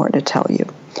a little more to tell you.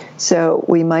 So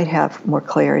we might have more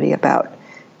clarity about,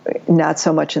 not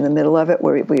so much in the middle of it,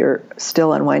 where we are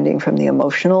still unwinding from the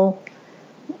emotional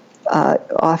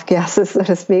off gases, so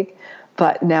to speak,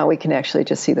 but now we can actually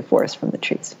just see the forest from the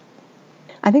trees.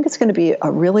 I think it's going to be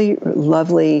a really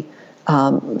lovely,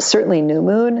 certainly new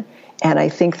moon, and I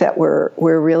think that we're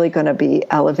really going to be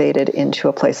elevated into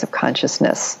a place of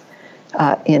consciousness,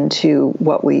 into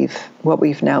what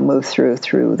we've now moved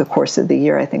through the course of the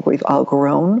year. I think we've all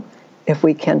grown if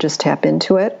we can just tap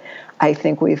into it. I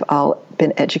think we've all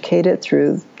been educated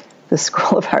through the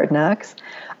School of Hard Knocks,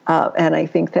 and I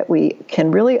think that we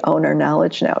can really own our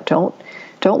knowledge now. Don't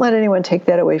let anyone take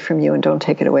that away from you, and don't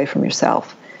take it away from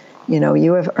yourself. You know,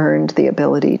 you have earned the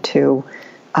ability to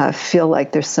feel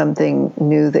like there's something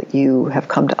new that you have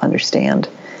come to understand.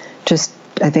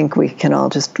 I think we can all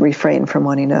just refrain from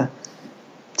wanting to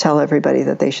tell everybody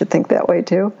that they should think that way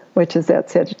too, which is that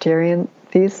Sagittarian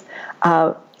piece.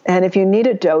 And if you need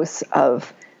a dose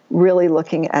of really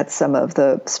looking at some of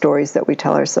the stories that we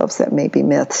tell ourselves that may be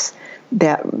myths,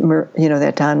 that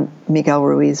Don Miguel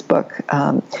Ruiz book,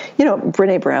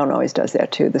 Brene Brown always does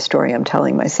that too, the story I'm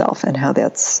telling myself, and how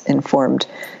that's informed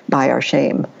by our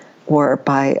shame or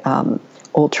by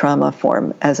old trauma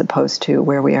form as opposed to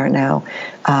where we are now.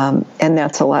 And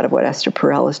that's a lot of what Esther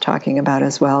Perel is talking about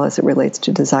as well, as it relates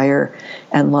to desire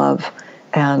and love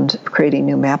and creating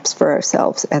new maps for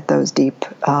ourselves at those deep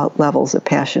levels of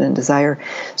passion and desire.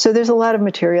 So there's a lot of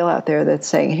material out there that's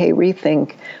saying, hey,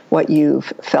 rethink what you've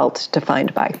felt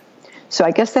defined by. So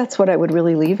I guess that's what I would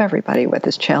really leave everybody with,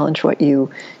 is challenge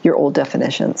your old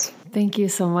definitions. Thank you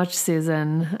so much,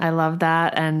 Susan. I love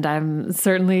that. And I'm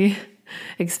certainly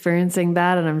experiencing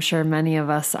that, and I'm sure many of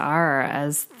us are,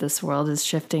 as this world is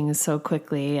shifting so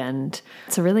quickly, and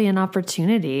it's really an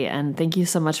opportunity. And thank you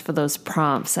so much for those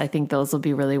prompts. I think those will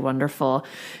be really wonderful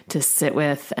to sit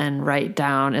with and write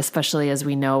down, especially as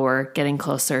we know we're getting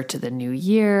closer to the new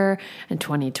year and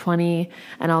 2020.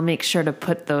 And I'll make sure to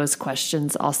put those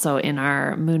questions also in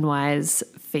our Moonwise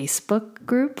Facebook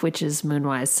group, which is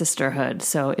Moonwise Sisterhood.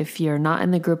 So if you're not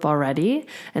in the group already,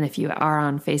 and if you are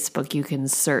on Facebook, you can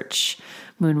search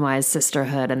Moonwise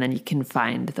Sisterhood, and then you can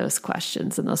find those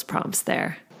questions and those prompts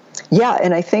there. Yeah,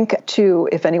 and I think too,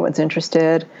 if anyone's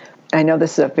interested, I know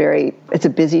this is it's a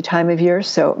busy time of year,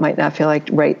 so it might not feel like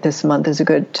right this month is a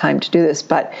good time to do this,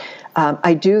 but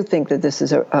I do think that this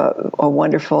is a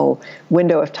wonderful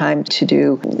window of time to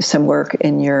do some work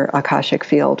in your Akashic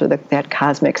field, or that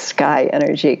cosmic sky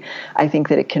energy. I think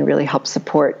that it can really help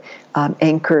support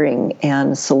anchoring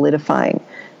and solidifying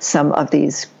some of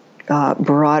these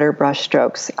broader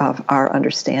brushstrokes of our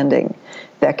understanding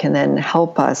that can then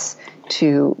help us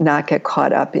to not get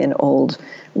caught up in old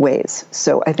ways.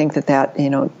 So I think that,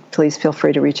 please feel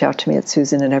free to reach out to me at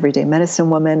Susan at Everyday Medicine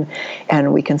Woman,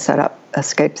 and we can set up a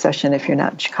Skype session if you're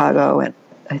not in Chicago. And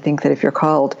I think that if you're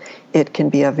called, it can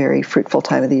be a very fruitful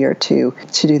time of the year to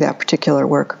do that particular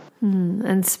work.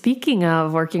 And speaking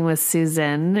of working with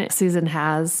Susan, Susan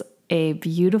has a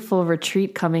beautiful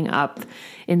retreat coming up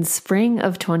in spring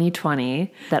of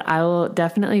 2020 that I will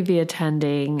definitely be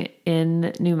attending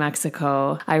in New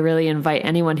Mexico. I really invite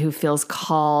anyone who feels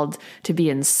called to be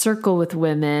in circle with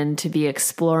women, to be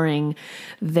exploring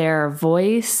their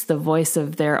voice, the voice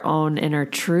of their own inner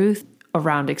truth,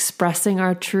 around expressing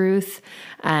our truth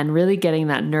and really getting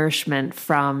that nourishment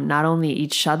from not only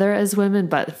each other as women,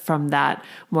 but from that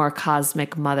more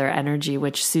cosmic mother energy,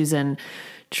 which Susan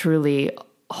truly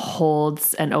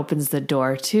holds and opens the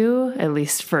door to, at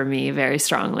least for me, very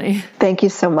strongly. Thank you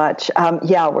so much.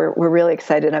 We're really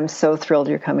excited. I'm so thrilled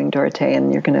you're coming, Dorothée,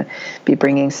 and you're going to be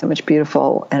bringing so much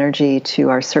beautiful energy to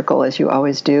our circle, as you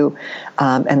always do,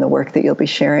 and the work that you'll be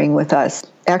sharing with us.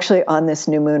 Actually, on this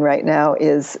new moon right now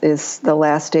is the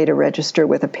last day to register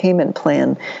with a payment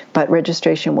plan, but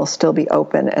registration will still be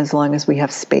open as long as we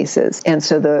have spaces. And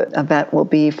so the event will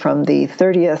be from the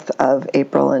 30th of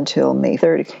April until May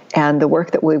 30th. And the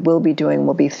work that we will be doing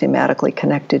will be thematically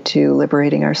connected to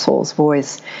liberating our soul's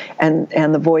voice. And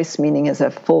the voice meaning is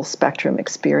a full spectrum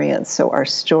experience. So our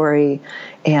story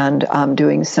and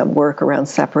doing some work around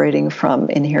separating from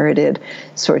inherited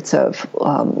sorts of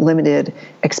limited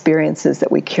experiences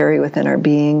that we carry within our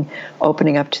being,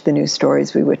 opening up to the new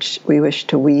stories we wish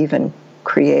to weave and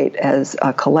create as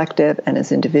a collective and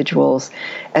as individuals,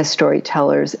 as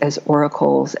storytellers, as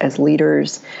oracles, as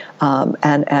leaders,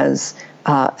 and as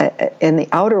in the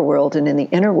outer world and in the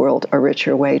inner world, a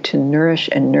richer way to nourish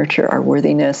and nurture our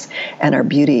worthiness and our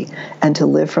beauty, and to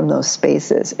live from those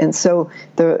spaces. And so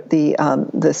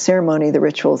the ceremony, the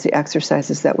rituals, the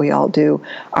exercises that we all do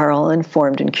are all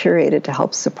informed and curated to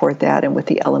help support that, and with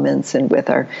the elements and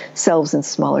with ourselves in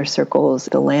smaller circles.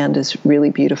 The land is really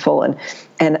beautiful, and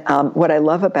what I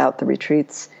love about the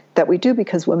retreats that we do,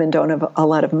 because women don't have a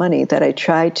lot of money, that I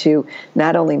try to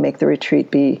not only make the retreat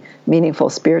be meaningful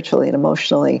spiritually and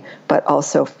emotionally, but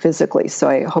also physically. So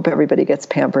I hope everybody gets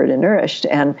pampered and nourished,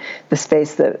 and the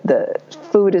space, the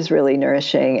food is really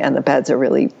nourishing, and the beds are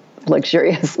really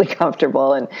luxuriously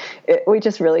comfortable, and we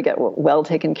just really get well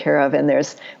taken care of. And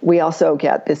we also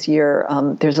get this year,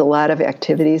 there's a lot of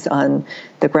activities on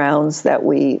the grounds that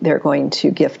they're going to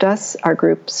gift us, our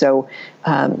group. So,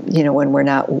 when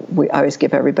we always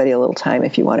give everybody a little time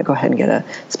if you want to go ahead and get a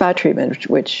spa treatment,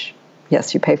 which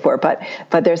yes, you pay for, but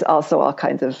there's also all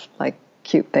kinds of like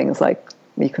cute things, like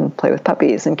you can play with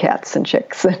puppies and cats and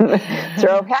chicks and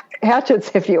throw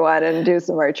hatchets if you want, and do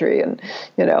some archery and,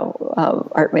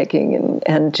 art making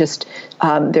and just,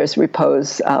 there's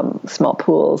repose, small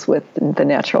pools with the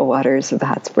natural waters of the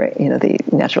hot spring, the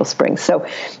natural springs. So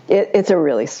it's a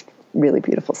really, really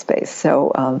beautiful space.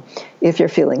 So if you're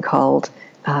feeling called,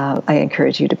 I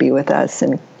encourage you to be with us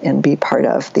and be part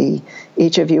of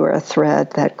each of you are a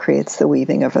thread that creates the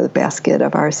weaving of the basket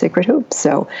of our sacred hoops.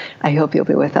 So I hope you'll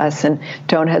be with us, and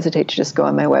don't hesitate to just go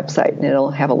on my website and it'll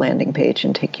have a landing page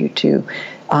and take you to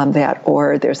that,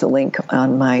 or there's a link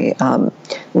on my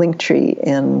link tree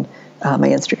in my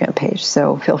Instagram page.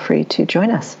 So feel free to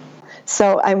join us.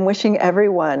 So I'm wishing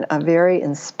everyone a very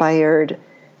inspired,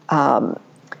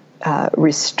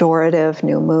 restorative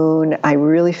new moon. I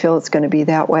really feel it's going to be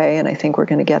that way, and I think we're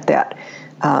going to get that.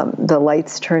 The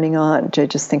lights turning on, to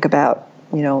just think about,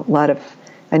 a lot of,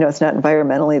 I know it's not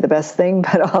environmentally the best thing,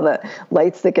 but all the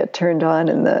lights that get turned on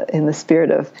in the spirit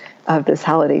of this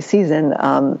holiday season.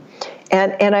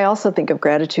 And I also think of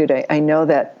gratitude. I know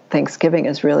that Thanksgiving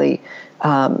is really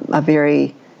a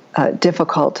very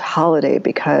difficult holiday,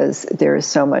 because there is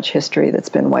so much history that's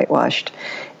been whitewashed,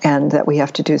 and that we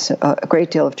have to do a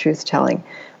great deal of truth-telling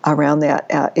around that.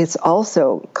 It's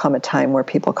also come a time where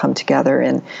people come together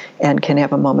and can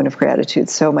have a moment of gratitude.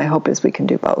 So my hope is we can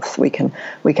do both. We can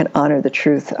honor the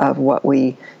truth of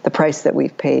the price that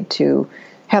we've paid to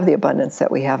have the abundance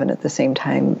that we have, and at the same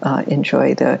time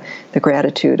enjoy the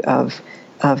gratitude of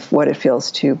what it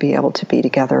feels to be able to be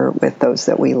together with those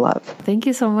that we love. Thank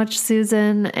you so much,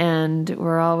 Susan. And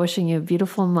we're all wishing you a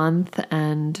beautiful month,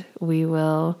 and we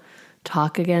will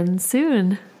talk again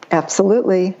soon.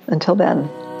 Absolutely. Until then.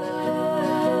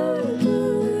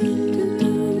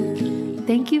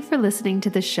 Thank you for listening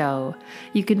to the show.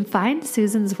 You can find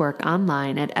Susan's work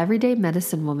online at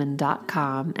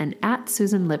everydaymedicinewoman.com and at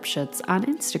Susan Lipschutz on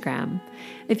Instagram.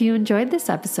 If you enjoyed this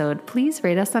episode, please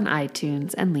rate us on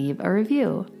iTunes and leave a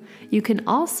review. You can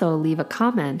also leave a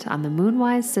comment on the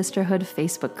Moonwise Sisterhood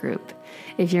Facebook group.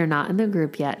 If you're not in the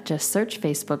group yet, just search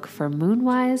Facebook for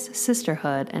Moonwise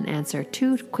Sisterhood and answer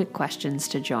 2 quick questions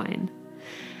to join.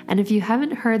 And if you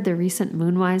haven't heard the recent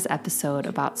Moonwise episode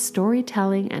about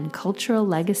storytelling and cultural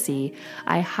legacy,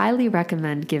 I highly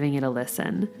recommend giving it a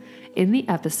listen. In the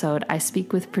episode, I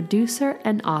speak with producer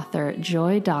and author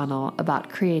Joy Donnell about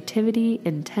creativity,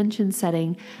 intention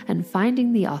setting, and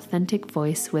finding the authentic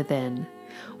voice within.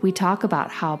 We talk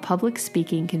about how public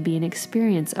speaking can be an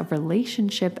experience of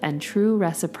relationship and true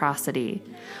reciprocity.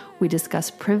 We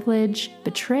discuss privilege,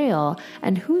 betrayal,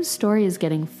 and whose story is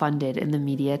getting funded in the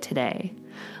media today.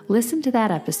 Listen to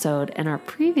that episode and our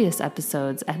previous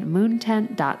episodes at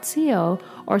moontent.co,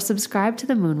 or subscribe to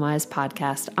the Moonwise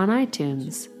podcast on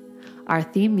iTunes. Our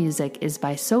theme music is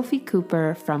by Sophie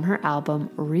Cooper from her album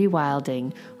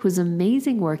Rewilding, whose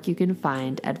amazing work you can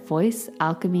find at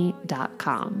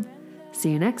voicealchemy.com. See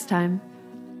you next time.